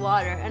into the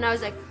water, and I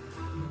was like,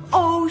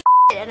 oh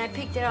shit, and I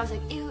picked it. I was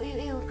like, ew,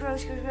 ew, ew,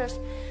 gross, gross, gross.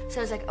 So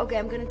I was like, okay,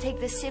 I'm gonna take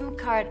the SIM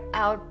card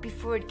out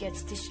before it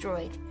gets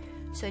destroyed.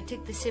 So I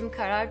took the SIM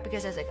card out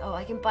because I was like, oh,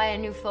 I can buy a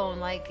new phone,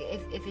 like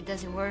if it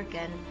doesn't work,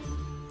 and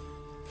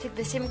took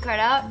the SIM card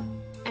out,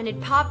 and it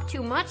popped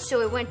too much,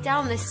 so it went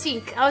down the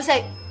sink. I was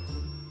like,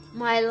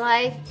 my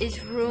life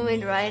is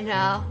ruined right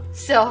now.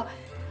 So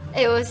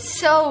it was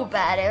so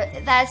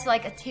bad. That's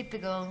like a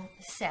typical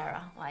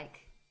Sarah, like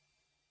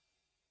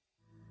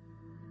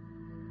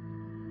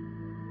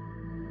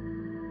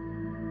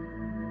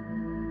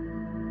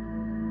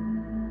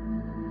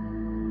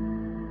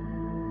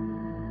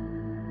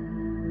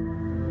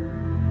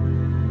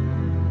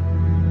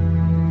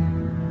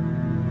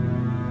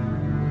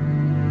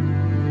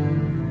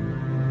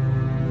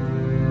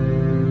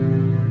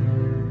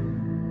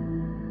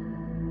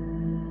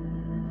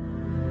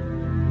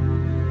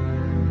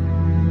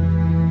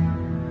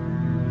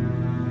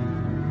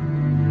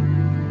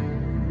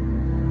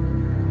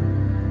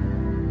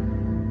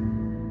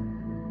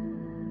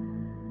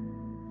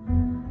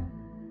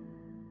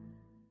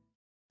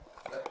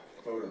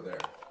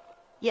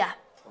Yeah.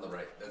 On the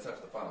right. That's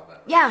after the final event. Right?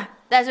 Yeah.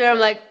 That's where I'm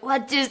like,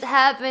 what just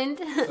happened?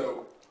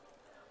 So,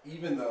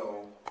 even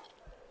though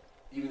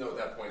at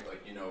that point,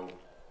 like, you know,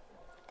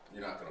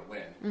 you're not gonna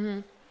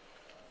win.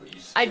 But you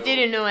still... I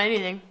didn't know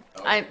anything.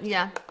 Oh.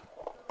 Yeah.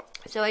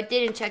 So I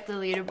didn't check the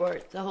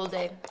leaderboard the whole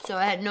day. So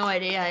I had no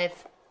idea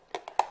if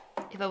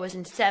I was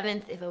in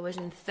 7th, if I was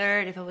in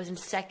 3rd, if I was in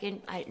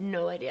 2nd. I had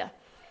no idea.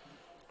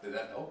 Did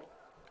that help?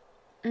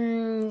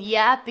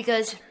 Yeah,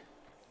 because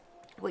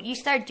what you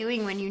start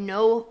doing when you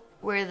know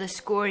where the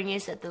scoring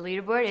is at the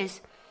leaderboard is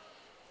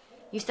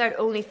you start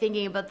only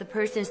thinking about the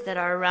persons that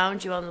are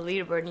around you on the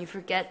leaderboard and you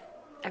forget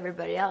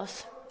everybody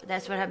else.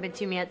 That's what happened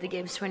to me at the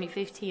Games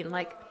 2015.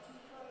 Like,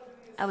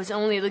 I was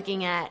only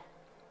looking at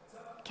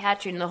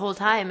Katrin the whole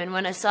time, and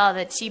when I saw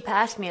that she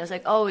passed me, I was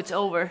like, oh, it's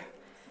over.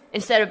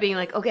 Instead of being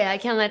like, okay, I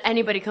can't let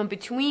anybody come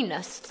between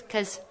us,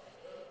 because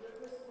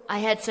I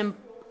had some,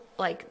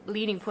 like,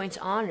 leading points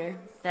on her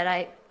that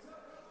I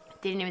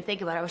didn't even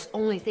think about. I was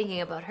only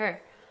thinking about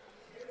her.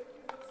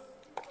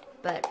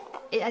 But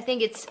I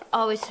think it's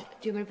always... Do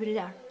you want me to put it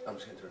down? I'm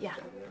just going to turn Yeah.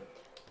 it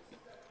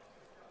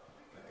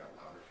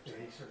down.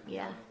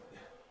 Yeah.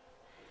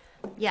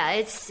 Yeah,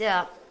 it's...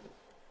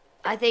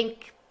 I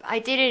think I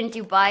did it in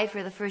Dubai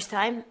for the first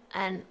time,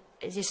 and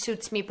it just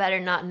suits me better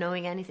not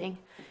knowing anything.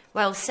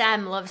 While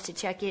Sam loves to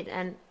check it,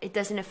 and it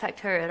doesn't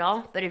affect her at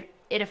all, but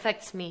it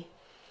affects me.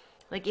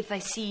 Like, if I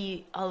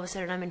see all of a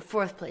sudden I'm in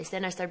 4th place,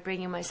 then I start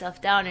bringing myself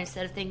down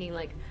instead of thinking,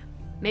 like,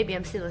 maybe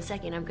I'm still in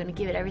 2nd. I'm going to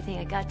give it everything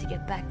I got to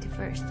get back to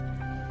 1st.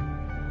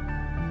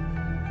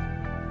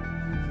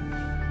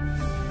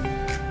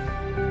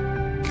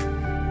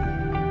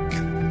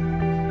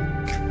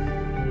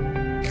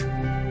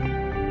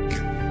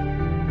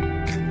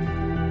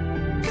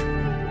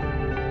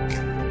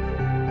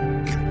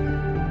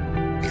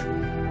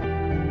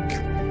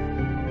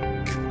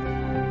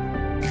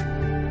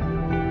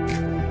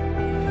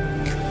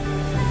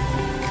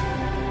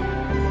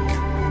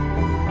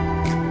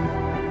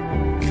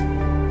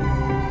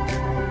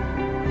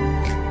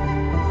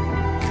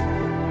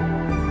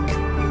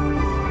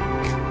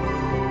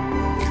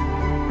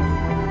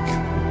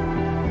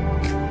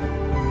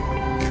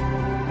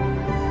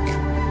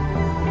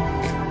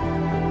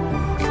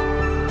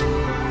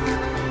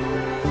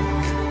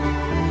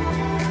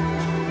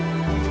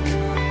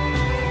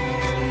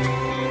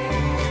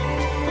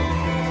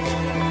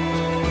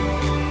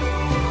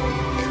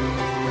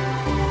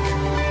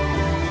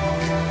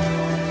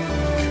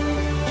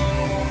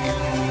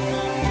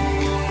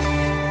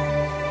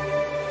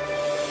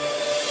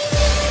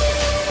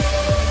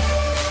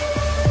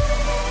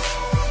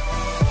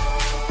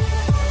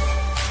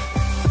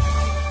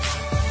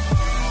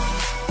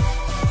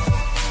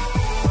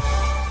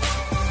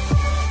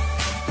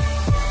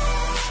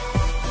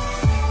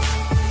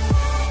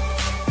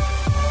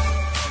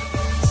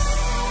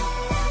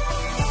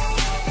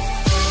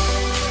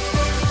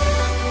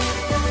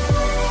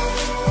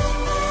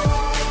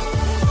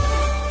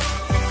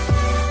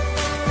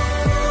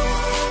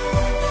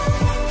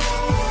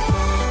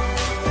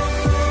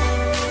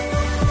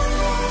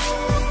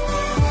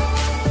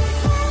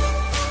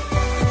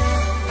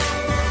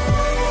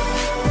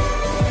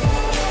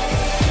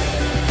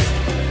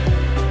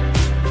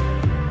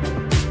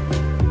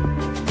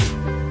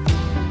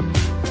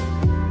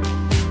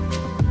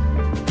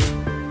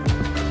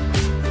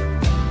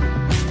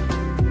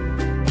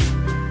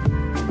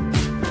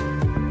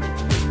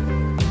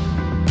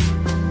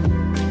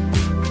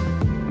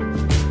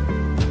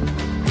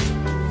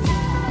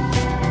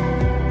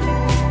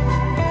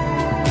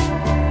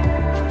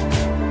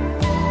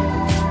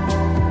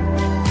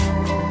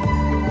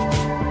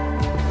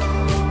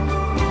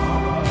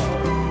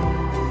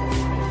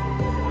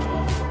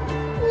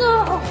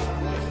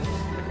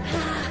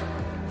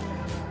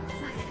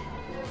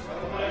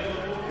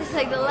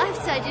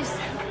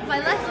 My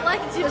left leg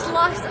just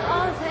lost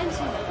all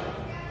tension.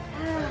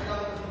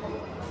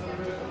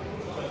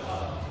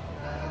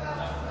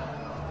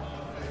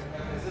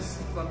 Is this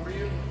fun for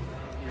you?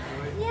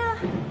 Yeah.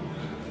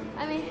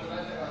 I mean,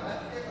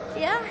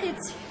 yeah,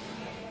 it's...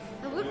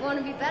 I would want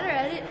to be better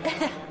at it.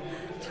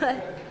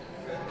 But,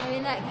 I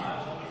mean, I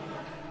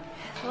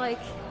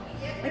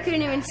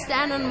couldn't even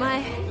stand on my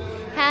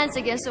hands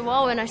against the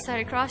wall when I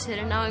started CrossFit,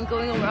 and now I'm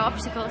going over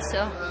obstacles,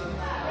 so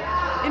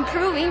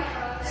improving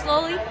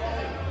slowly.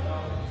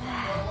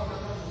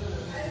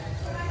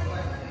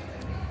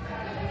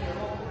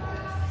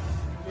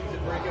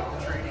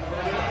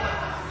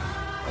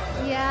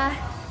 Yeah,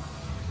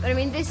 but I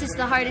mean, this is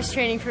the hardest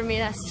training for me.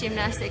 That's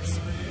gymnastics.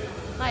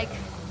 Like,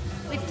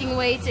 lifting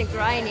weights and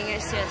grinding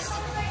is just,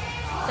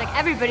 it's like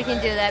everybody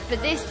can do that, but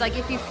this, like,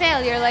 if you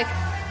fail, you're like,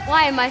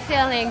 why am I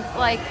failing?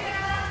 Like,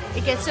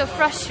 it gets so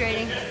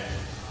frustrating.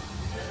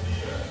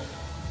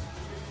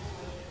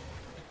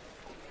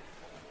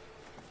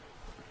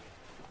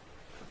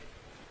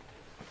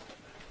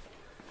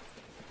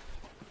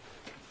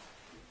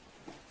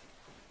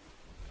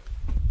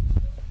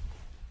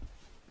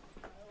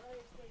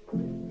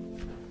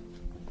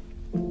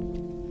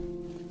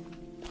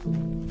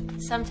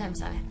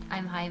 sometimes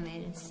I'm high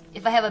maintenance.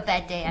 If I have a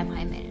bad day, I'm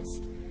high maintenance.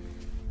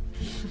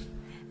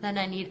 Then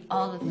I need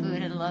all the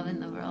food and love in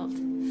the world.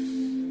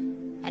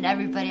 And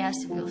everybody has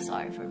to feel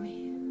sorry for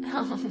me.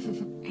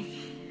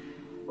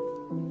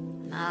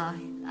 No,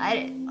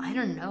 I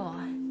don't know.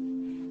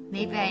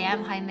 Maybe I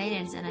am high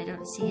maintenance and I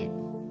don't see it.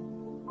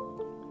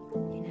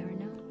 You never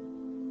know.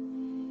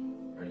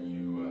 Are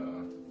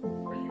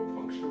you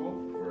punctual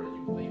or are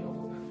you late all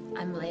the time?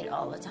 I'm late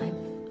all the time.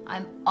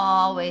 I'm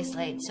always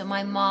late. So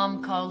my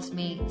mom calls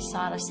me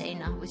Sara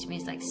Sigmundsdottir, which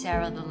means like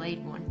Sarah the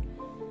late one.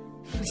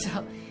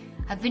 So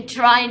I've been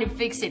trying to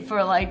fix it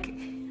for like,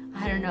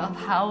 I don't know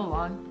how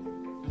long.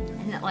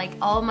 And like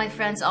all my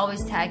friends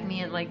always tag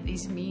me in like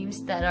these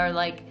memes that are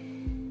like,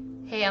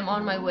 hey, I'm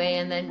on my way,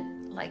 and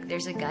then like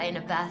there's a guy in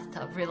a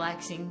bathtub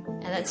relaxing,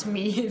 and that's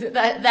me.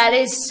 that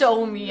is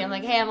so me. I'm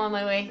like, hey, I'm on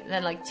my way. And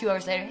then like 2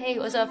 hours later, hey,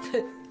 what's up?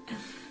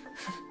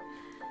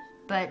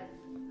 But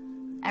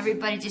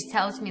everybody just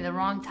tells me the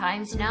wrong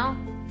times now,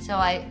 so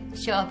I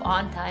show up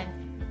on time.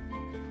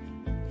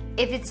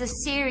 If it's a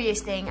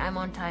serious thing, I'm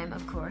on time,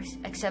 of course,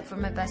 except for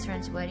my best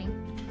friend's wedding.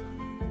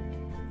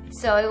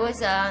 So it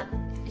was I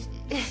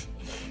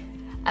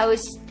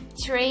was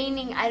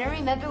training, I don't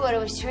remember what I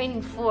was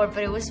training for,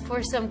 but it was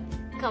for some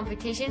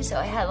competition, so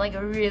I had like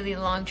a really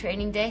long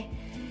training day.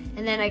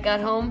 And then I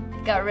got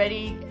home, got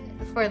ready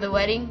for the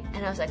wedding,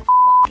 and I was like,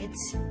 fuck,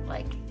 it's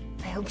like,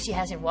 I hope she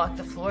hasn't walked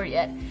the floor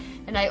yet.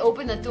 And I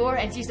opened the door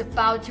and she's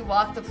about to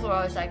walk the floor.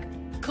 I was like,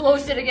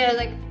 closed it again. I was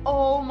like,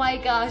 oh my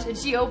gosh. And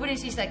she opened it,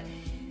 she's like,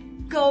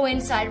 go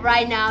inside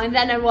right now. And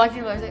then I walked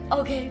in, I was like,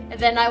 okay. And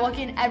then I walk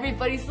in,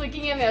 everybody's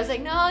looking at me. I was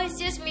like, no, it's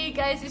just me,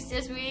 guys, it's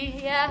just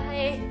me. Yeah,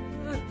 hey.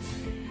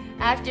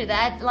 After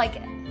that, like,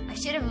 I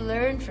should have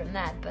learned from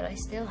that, but I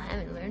still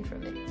haven't learned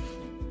from it.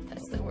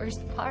 That's the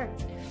worst part.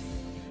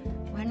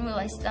 When will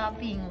I stop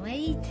being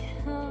late?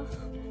 Oh.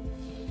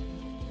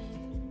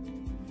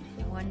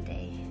 One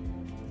day.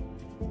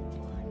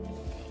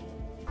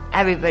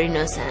 Everybody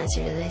knows the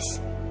answer to this.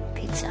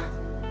 Pizza.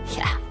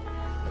 Yeah,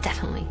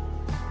 definitely.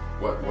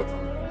 What's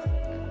on the pizza?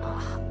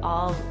 Oh,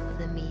 all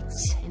the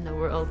meats in the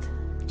world.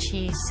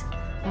 Cheese,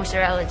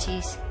 mozzarella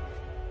cheese,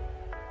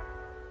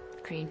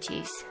 cream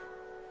cheese.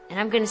 And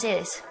I'm gonna say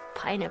this,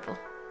 pineapple.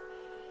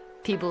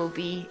 People will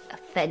be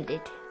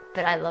offended,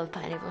 but I love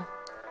pineapple.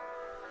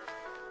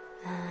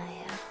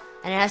 Yeah.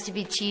 And it has to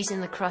be cheese in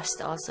the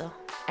crust also.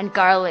 And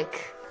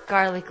garlic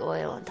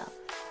oil on top.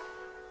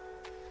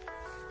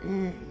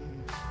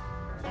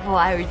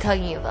 Why are we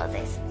talking about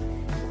this?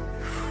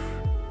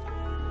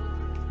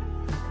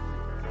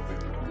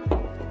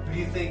 What do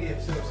you think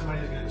if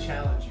somebody was going to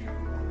challenge you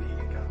on the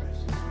eating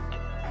contest?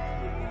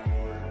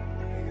 Who would be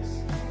your biggest?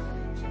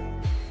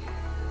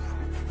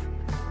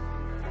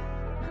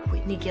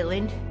 Whitney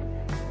Gilland.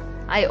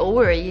 I owe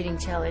her a eating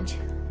challenge.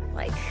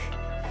 Like,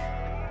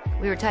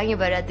 we were talking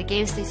about it at the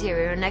games this year.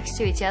 We were next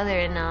to each other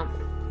in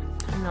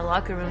the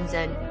locker rooms,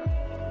 and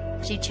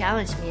she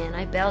challenged me, and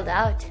I bailed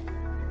out.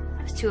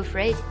 I was too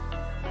afraid.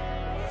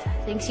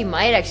 I think she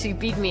might actually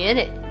beat me in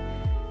it.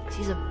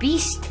 She's a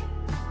beast.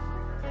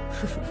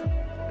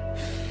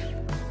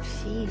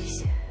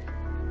 Jeez.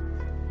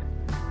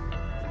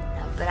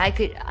 No, but I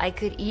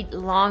could eat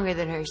longer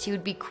than her. She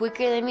would be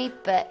quicker than me,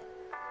 but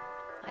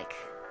like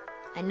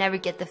I never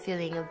get the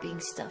feeling of being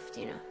stuffed,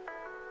 you know.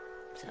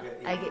 So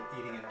I get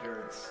eating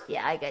endurance.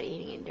 Yeah, I got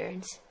eating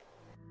endurance.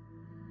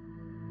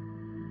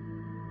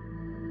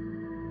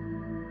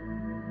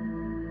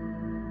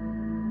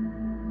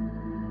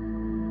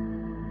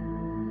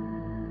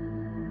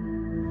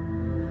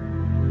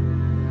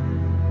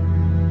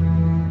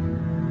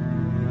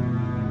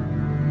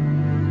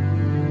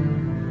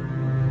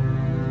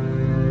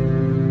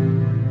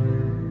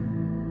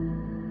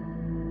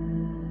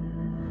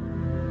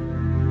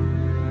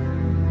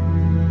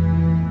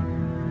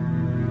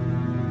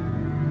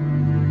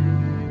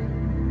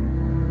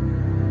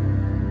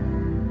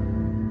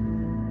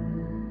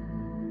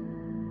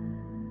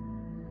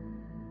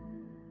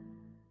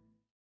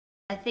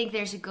 I think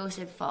there's a ghost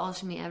that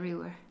follows me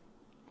everywhere,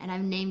 and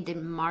I've named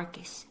him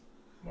Marcus.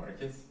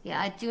 Marcus? Yeah,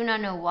 I do not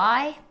know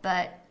why,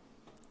 but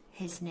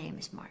his name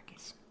is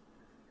Marcus.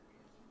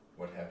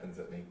 What happens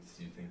that makes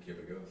you think you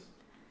have a ghost?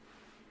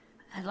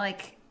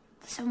 Like,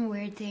 some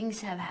weird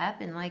things have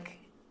happened, like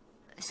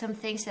some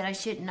things that I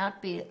should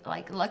not be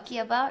like lucky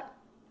about,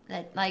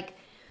 that like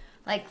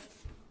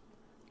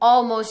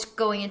almost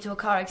going into a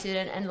car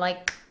accident and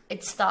like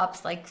it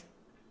stops like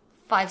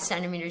 5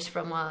 centimeters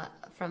from a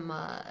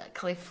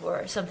cliff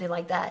or something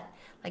like that.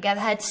 Like, I've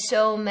had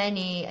so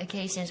many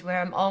occasions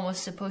where I'm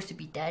almost supposed to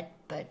be dead,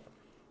 but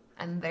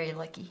I'm very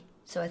lucky.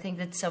 So I think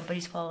that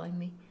somebody's following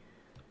me.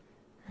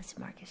 That's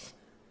Marcus.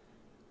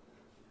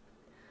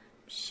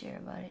 I'm sure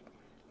about it.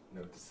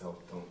 Note to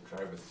self, don't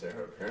drive with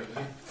Sarah,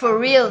 apparently. For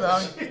real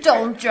though,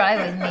 don't drive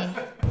with me.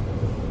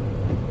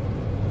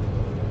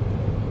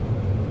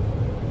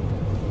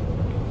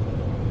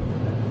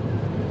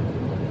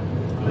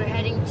 We're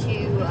heading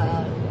to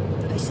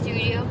a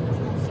studio.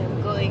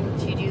 I'm going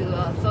to do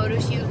a photo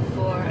shoot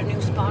for a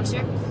new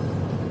sponsor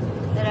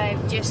that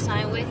I've just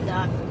signed with.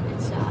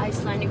 It's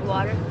Icelandic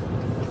water.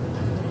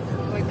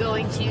 We're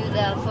going to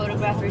the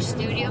photographer's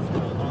studio.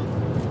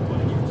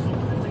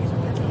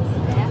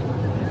 Yeah.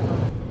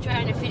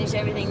 Trying to finish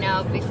everything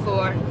now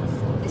before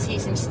the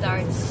season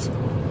starts.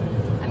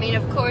 I mean,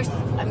 of course,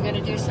 I'm going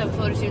to do some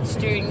photo shoots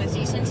during the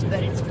seasons,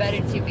 but it's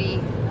better to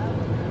be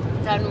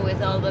done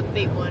with all the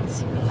big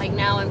ones. Like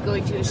now I'm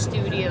going to a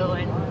studio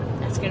and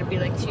that's going to be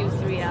like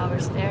 2-3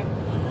 hours there.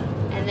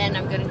 And then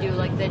I'm going to do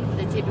like the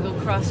typical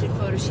CrossFit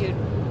photo shoot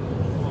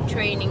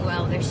training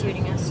while they're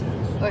shooting us,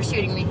 or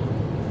shooting me.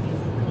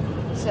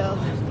 So,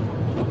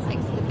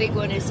 like the big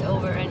one is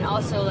over. And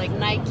also like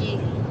Nike,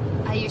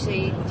 I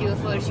usually do a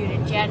photo shoot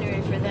in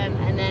January for them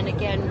and then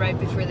again right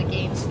before the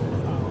games.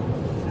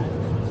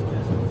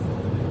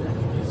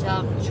 So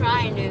I'm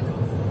trying to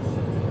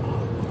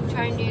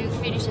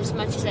finish as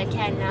much as I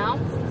can now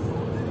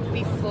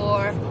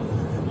before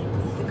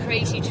the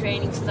crazy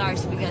training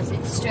starts, because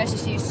it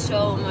stresses you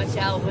so much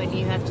out when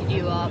you have to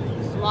do a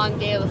long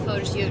day of a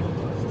photo shoot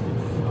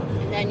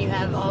and then you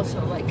have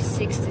also like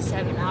 6 to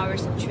 7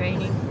 hours of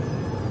training.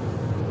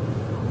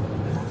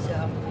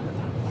 So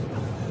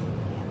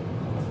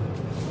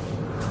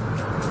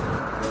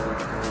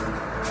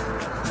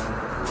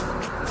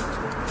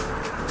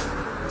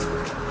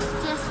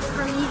just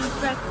from eating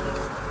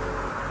breakfast.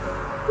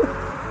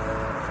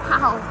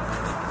 How? Is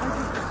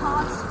it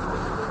possible?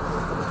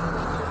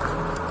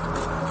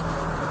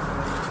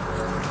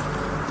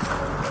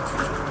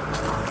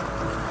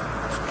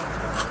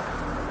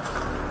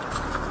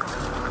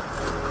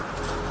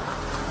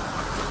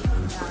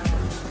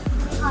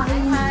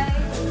 Hi.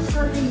 Så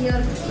det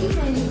gör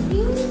tiden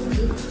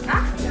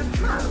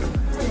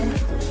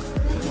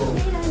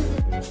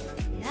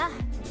Yeah,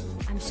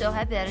 I'm so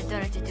happy that I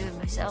don't have to do it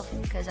myself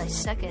because I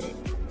suck at it.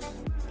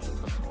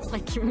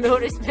 Like you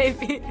noticed,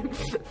 maybe.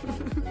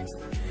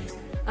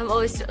 I'm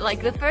always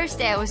like, the first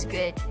day I was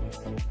good.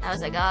 I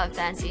was like, oh, I'm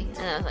fancy,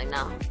 and I was like,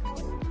 no,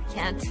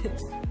 can't.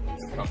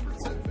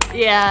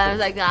 Yeah, I was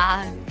like,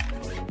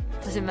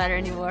 doesn't matter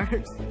anymore.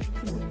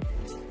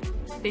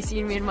 They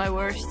see me in my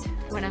worst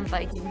when I'm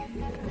biking.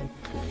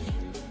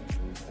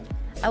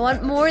 I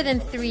want more than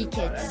 3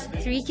 kids.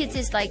 3 kids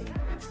is like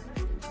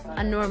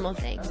a normal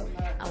thing.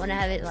 I want to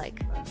have it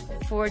like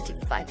 4 to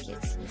 5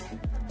 kids.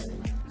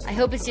 I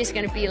hope it's just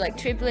gonna be like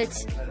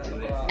triplets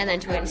and then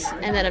twins,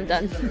 and then I'm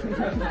done.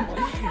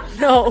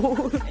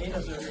 No.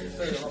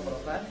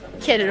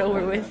 Get it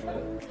over with.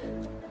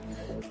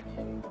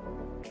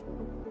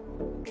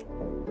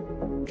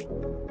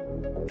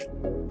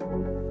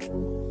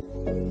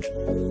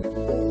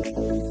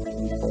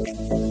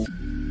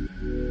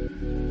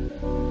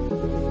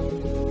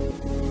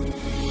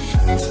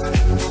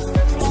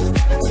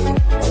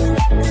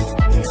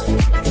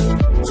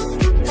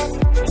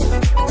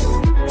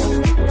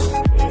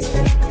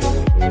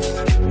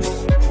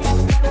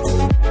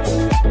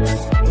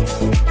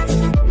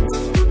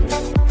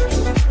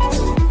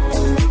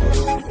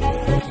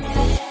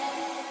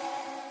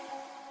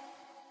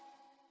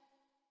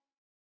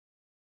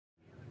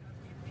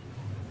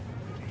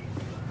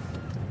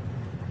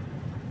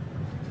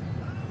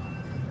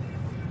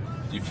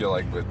 Do you feel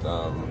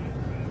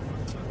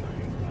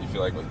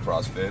like with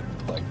CrossFit,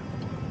 like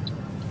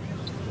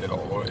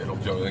it'll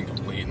feel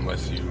incomplete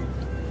unless you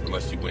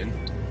win?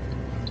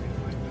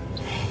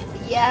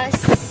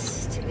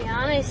 Yes, to be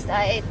honest,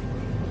 I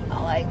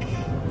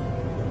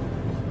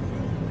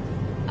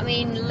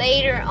mean,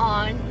 later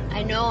on,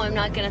 I know I'm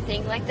not gonna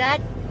think like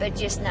that, but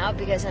just now,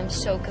 because I'm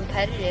so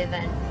competitive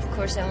and of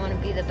course I want to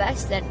be the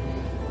best,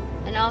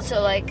 and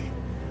also like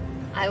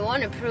I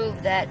want to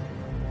prove that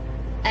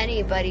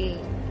anybody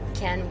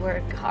can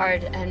work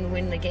hard and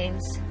win the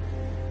games.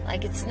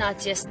 Like, it's not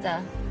just the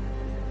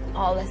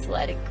all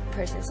athletic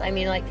persons. I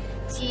mean, like,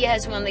 she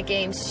has won the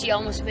games. She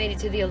almost made it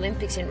to the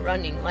Olympics in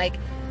running. Like,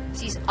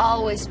 she's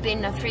always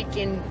been a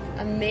freaking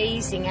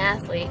amazing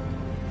athlete.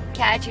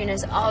 Katrin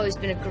has always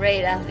been a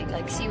great athlete.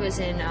 Like, she was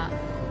in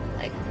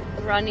like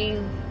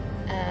running,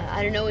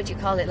 I don't know what you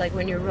call it, like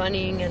when you're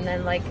running and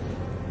then like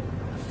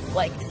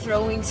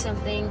throwing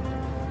something.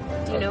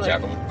 Do you know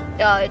javelin?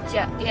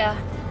 Yeah.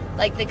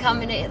 Like the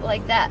combination,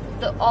 like that,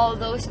 all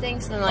those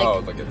things, and like. Oh,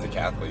 like a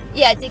decathlete.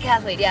 Yeah,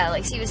 decathlete. Yeah,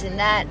 like she was in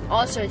that.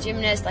 Also a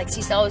gymnast. Like,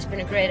 she's always been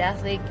a great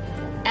athlete.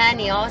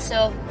 Annie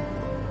also.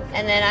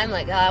 And then I'm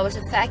like, I was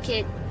a fat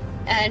kid,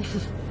 and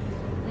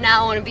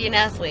now I want to be an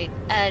athlete,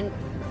 and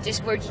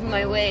just working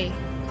my way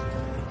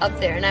up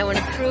there. And I want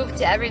to prove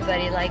to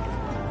everybody, like,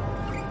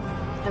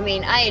 I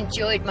mean, I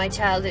enjoyed my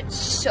childhood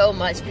so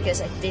much because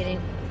I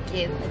didn't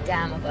give a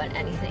damn about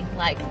anything.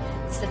 Like,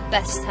 it's the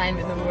best time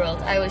in the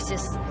world. I was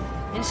just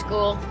in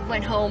school,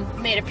 went home,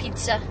 made a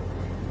pizza,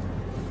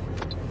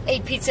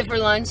 ate pizza for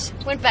lunch,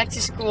 went back to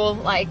school.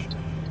 Like,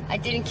 I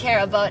didn't care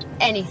about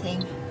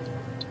anything.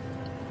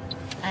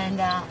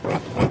 And I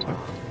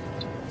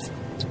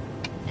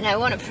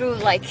want to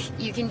prove, like,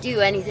 you can do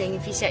anything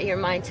if you set your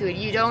mind to it.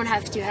 You don't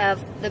have to have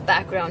the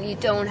background. You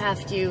don't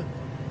have to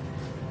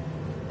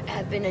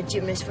have been a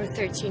gymnast for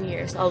 13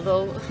 years,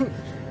 although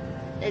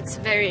it's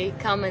very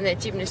common that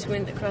gymnasts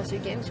win the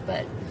CrossFit Games,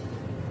 but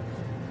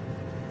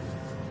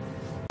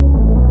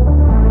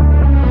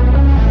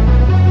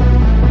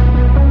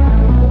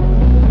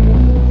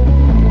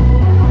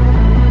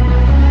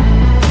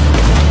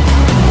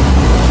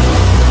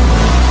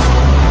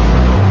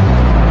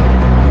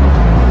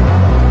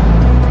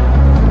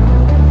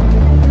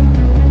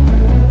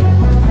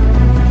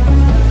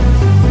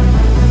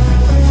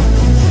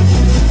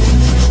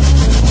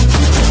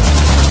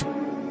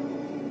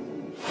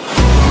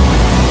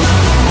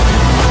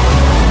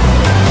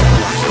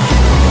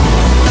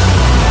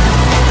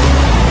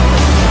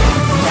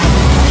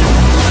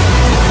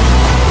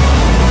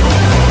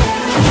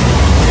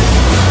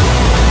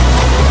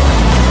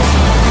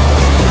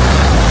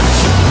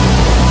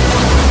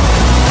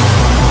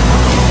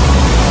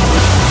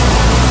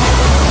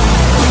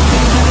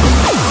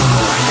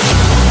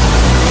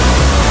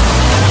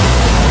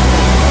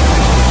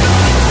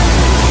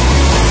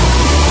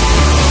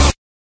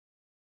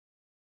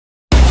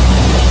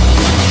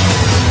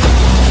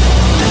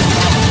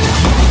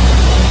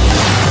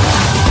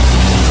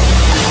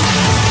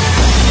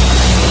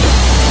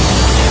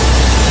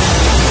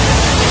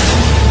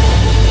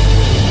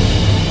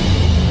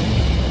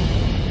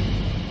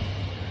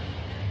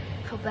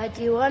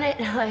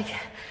like,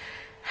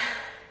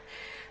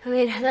 I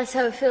mean, that's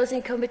how it feels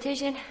in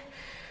competition.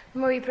 The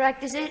more you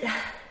practice it,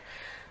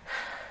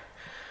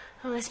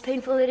 the less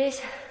painful it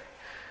is.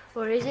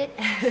 Or is it?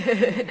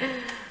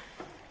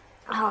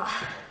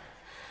 Oh,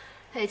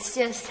 it's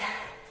just,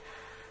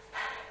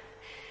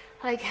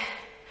 like,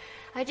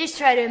 I just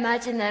try to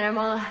imagine that I'm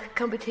on a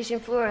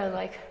competition floor and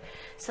like,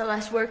 it's the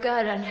last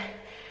workout and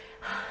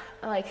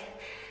like,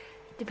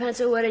 depends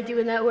on what I do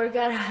in that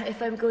workout,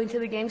 if I'm going to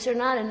the games or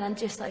not, and then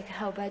just like,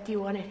 how bad do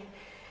you want it?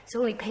 It's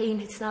only pain,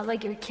 it's not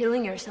like you're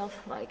killing yourself,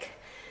 like,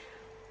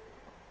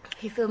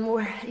 you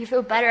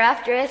feel better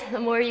after it, the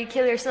more you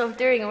kill yourself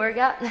during a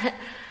workout.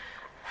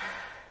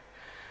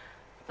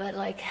 But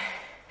like,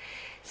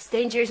 it's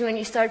dangerous when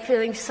you start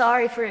feeling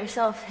sorry for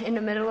yourself in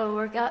the middle of a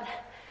workout.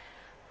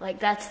 Like,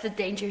 that's the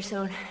danger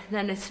zone.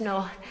 Then it's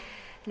no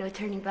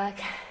turning back.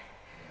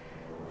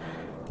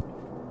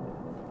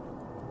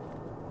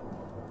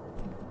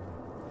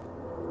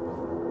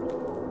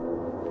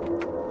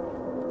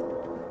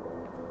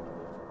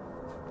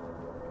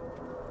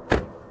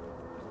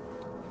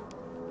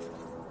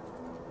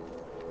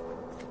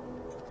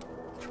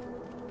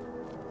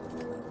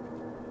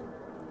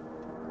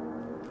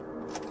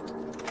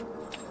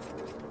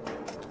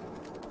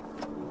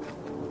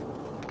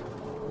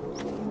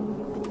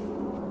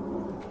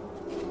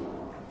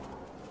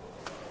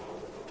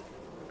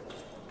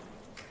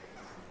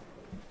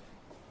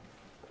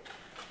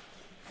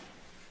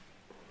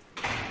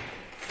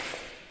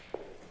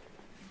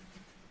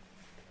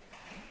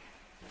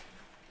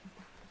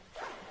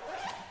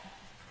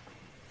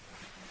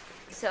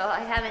 So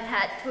I haven't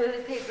had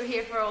toilet paper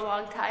here for a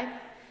long time.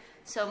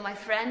 So my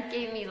friend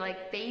gave me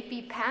like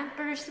baby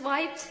Pampers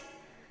wipes.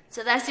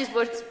 So that's just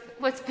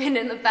what's been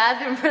in the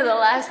bathroom for the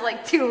last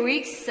like 2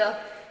 weeks. So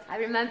I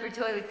remember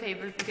toilet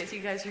paper because you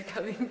guys are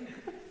coming.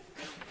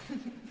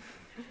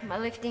 My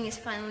lifting is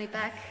finally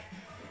back.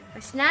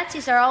 My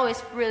snatches are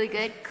always really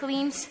good.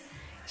 Cleans,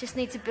 just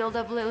need to build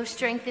up a little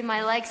strength in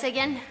my legs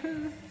again.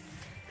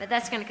 But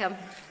that's gonna come.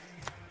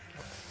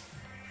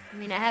 I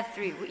mean, I have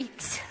 3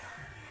 weeks.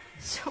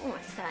 So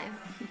much time.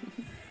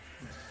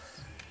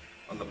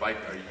 On the bike,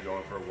 are you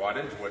going for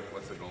wattage?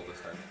 What's the goal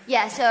this time?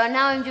 Yeah, so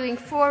now I'm doing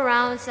 4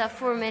 rounds of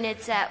 4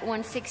 minutes at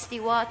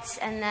 160 watts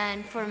and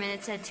then 4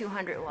 minutes at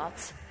 200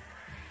 watts.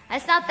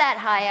 It's not that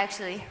high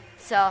actually.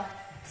 So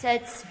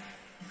it's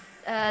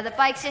the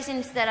bike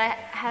sessions that I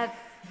have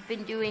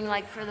been doing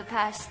like for the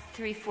past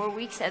 3-4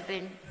 weeks have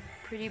been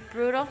pretty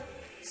brutal.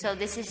 So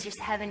this is just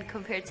heaven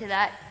compared to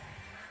that.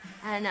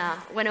 And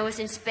when I was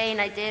in Spain,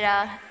 I did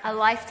a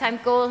lifetime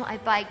goal. I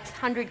biked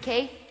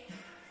 100K,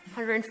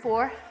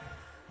 104.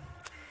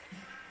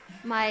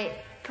 My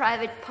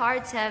private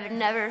parts have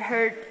never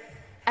hurt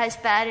as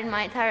bad in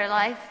my entire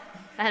life.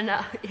 And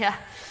yeah,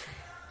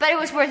 but it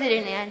was worth it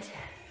in the end.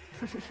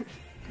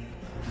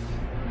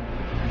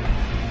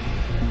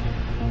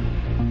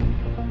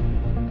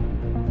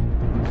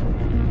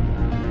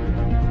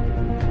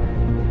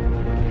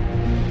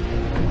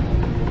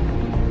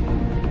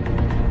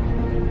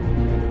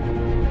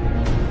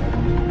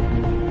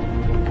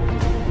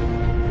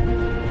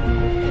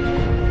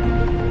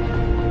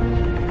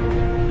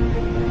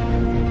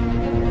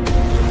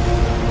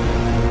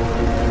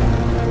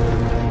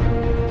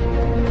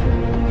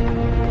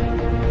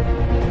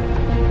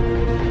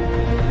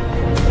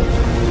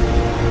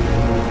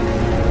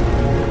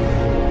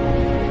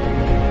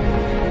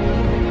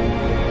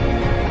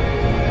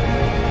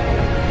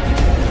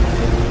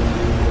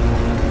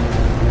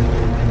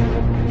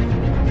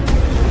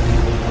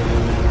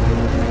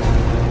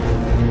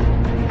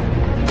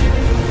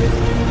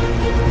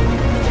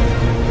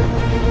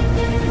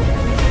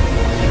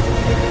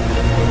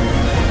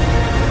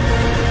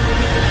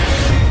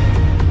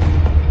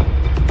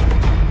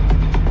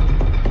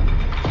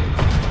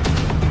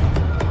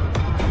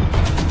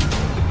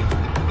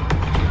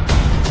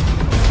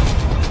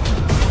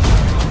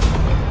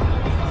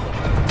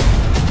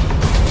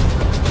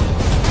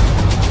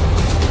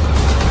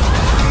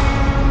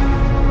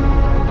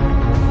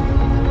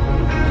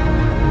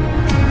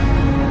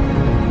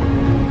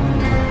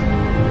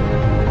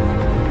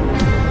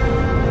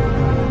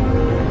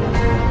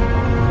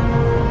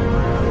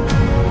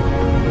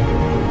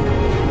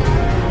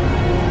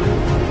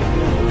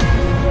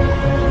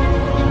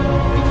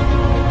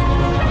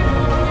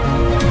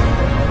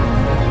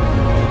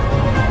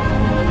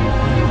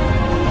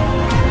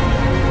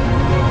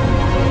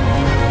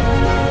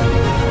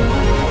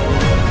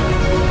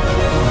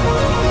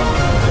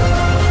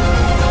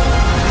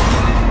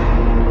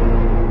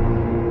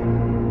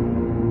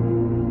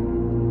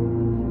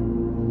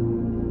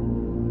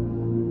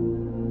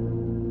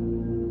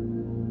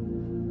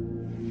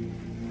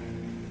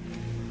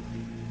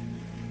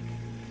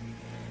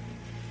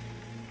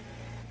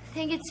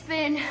 I think it's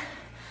been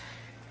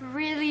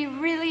really,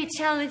 really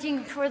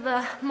challenging for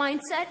the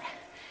mindset.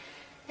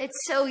 It's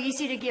so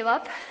easy to give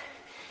up.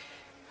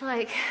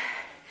 Like,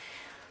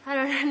 I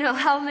don't know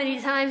how many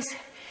times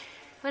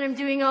when I'm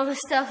doing all the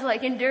stuff,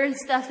 like endurance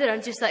stuff, that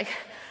I'm just like,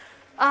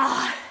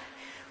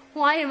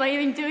 why am I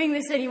even doing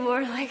this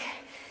anymore? Like,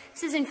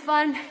 this isn't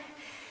fun.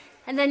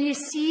 And then you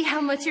see how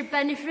much you're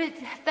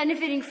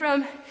benefiting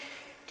from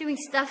doing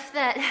stuff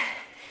that,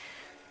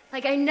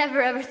 like, I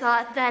never ever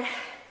thought that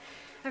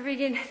a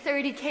friggin'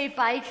 30K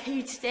bike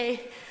each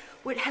day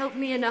would help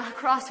me in a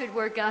CrossFit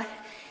workout.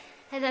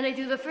 And then I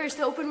do the first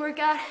open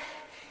workout,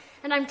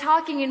 and I'm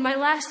talking in my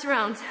last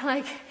round.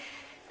 Like,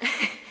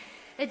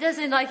 it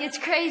doesn't, like, it's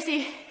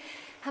crazy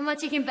how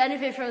much you can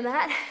benefit from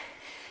that.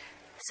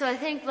 So I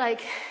think,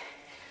 like,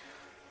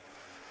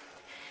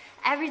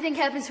 everything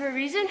happens for a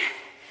reason.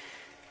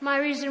 My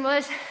reason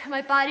was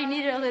my body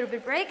needed a little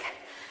bit break,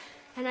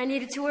 and I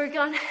needed to work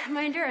on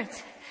my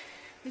endurance,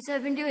 which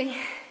I've been doing.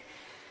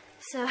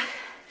 So I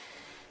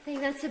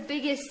think that's the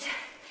biggest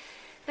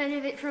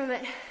benefit from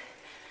it.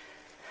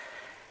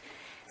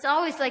 It's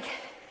always like,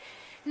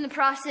 in the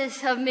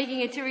process of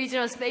making it to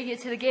regionals, making it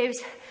to the games,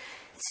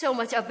 it's so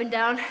much up and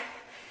down. It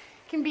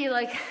can be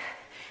like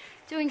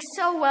doing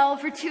so well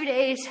for 2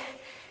 days,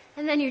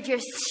 and then you're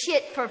just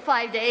shit for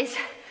 5 days.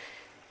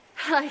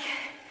 Like,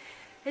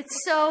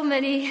 it's so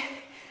many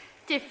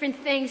different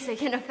things that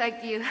can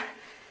affect you.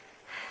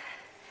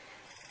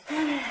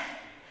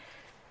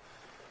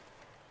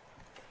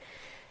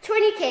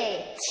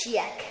 20K,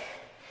 check.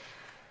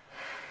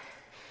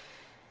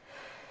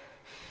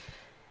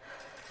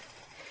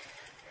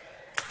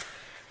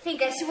 I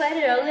think I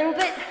sweated a little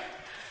bit.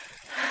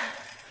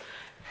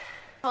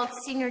 Called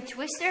Singer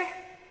Twister.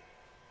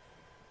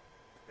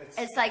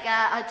 It's like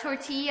a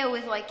tortilla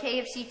with like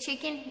KFC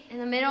chicken in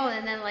the middle,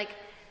 and then like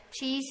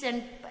cheese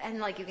and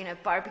like you can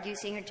have barbecue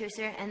Singer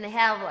Twister, and they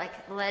have like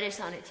lettuce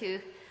on it too.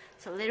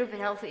 It's a little bit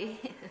healthy.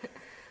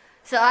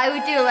 So I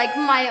would do like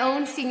my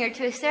own Singer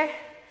Twister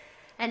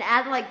and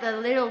add like the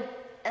little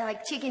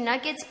like chicken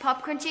nuggets,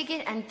 popcorn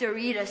chicken, and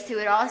Doritos to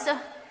it also,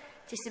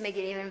 just to make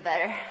it even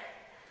better.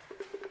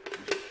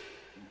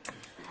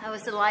 That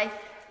was the life.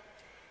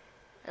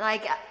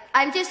 Like,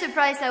 I'm just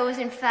surprised I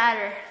wasn't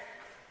fatter.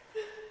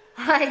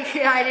 Like,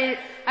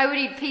 I would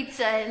eat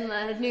pizza in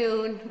the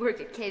noon,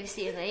 work at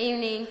KFC in the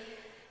evening,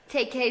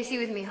 take KFC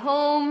with me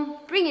home,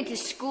 bring it to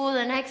school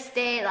the next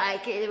day.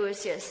 Like, it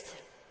was just,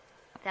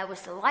 that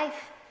was the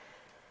life.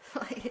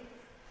 Like,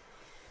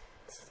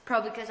 it's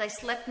probably because I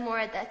slept more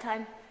at that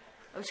time.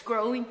 I was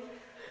growing.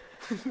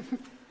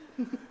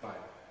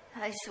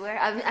 I swear,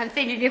 I'm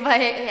thinking if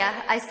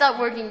I stopped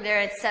working there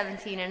at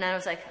 17, and I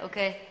was like,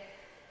 okay.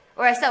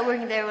 Or I stopped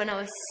working there when I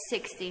was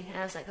 16, and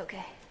I was like,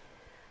 okay,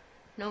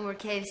 no more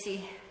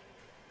KFC,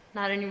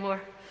 not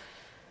anymore.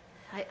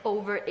 I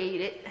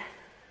overate it.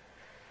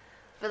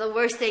 But the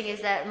worst thing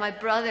is that my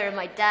brother and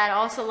my dad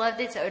also loved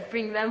it, so I would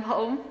bring them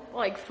home,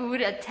 like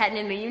food at 10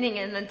 in the evening,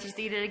 and then just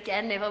eat it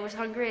again if I was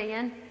hungry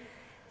again.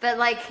 But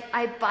like,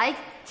 I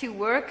biked to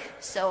work,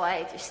 so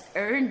I just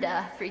earned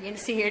a freaking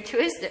Singer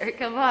Twister,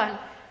 come on.